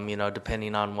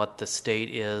 depending on what the state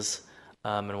is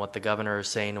and what the governor is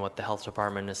saying and what the health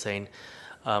department is saying,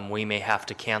 we may have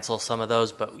to cancel some of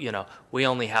those, but we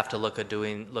only have to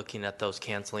looking at those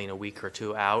canceling a week or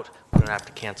two out. We don't have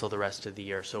to cancel the rest of the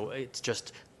year. So it's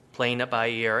just playing it by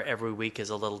ear. Every week is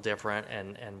a little different,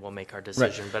 and we'll make our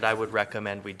decision. But I would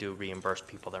recommend we do reimburse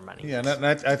people their money. Yeah, and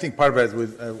I think part of it,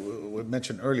 as we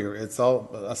mentioned earlier, it's all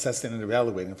assessing and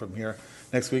evaluating from here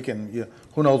next week, and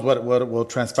who knows what will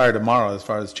transpire tomorrow as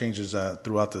far as changes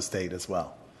throughout the state as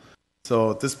well.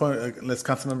 So at this point, unless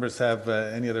council members have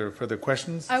any other further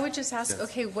questions? I would just ask, Yes.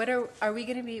 okay, when are we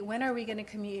going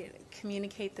to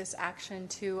communicate this action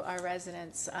to our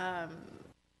residents?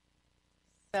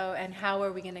 And how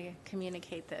are we going to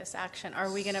communicate this action?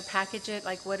 Are we going to package it?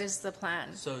 Like, what is the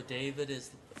plan? So David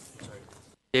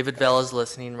Vela is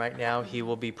listening right now. He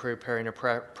will be preparing a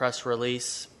press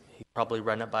release. He'll probably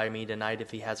run it by me tonight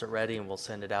if he has it ready, and we'll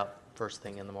send it out first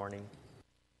thing in the morning,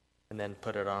 and then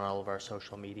put it on all of our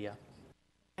social media.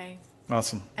 Okay.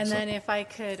 Awesome. And then if I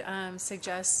could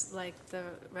suggest, like the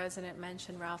resident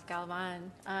mentioned, Ralph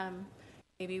Galvan,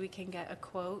 maybe we can get a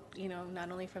quote,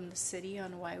 not only from the city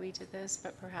on why we did this,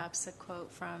 but perhaps a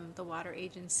quote from the water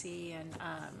agency and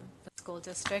the school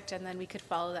district, and then we could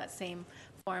follow that same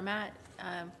format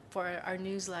for our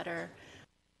newsletter.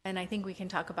 And I think we can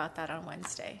talk about that on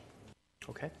Wednesday.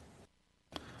 Okay.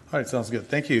 All right, sounds good.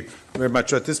 Thank you very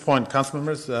much. At this point, council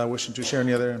members wishing to share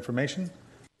any other information?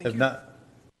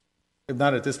 If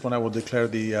not, at this point, I will declare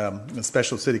the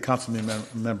special city council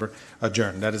member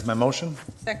adjourned. That is my motion.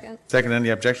 Second. Second, any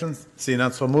objections? Seeing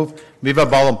none, so move. Viva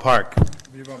Baldwin Park.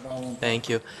 Thank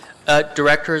you.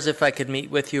 Directors, if I could meet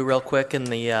with you real quick in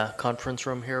the conference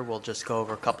room here, we'll just go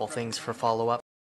over a couple things for follow-up.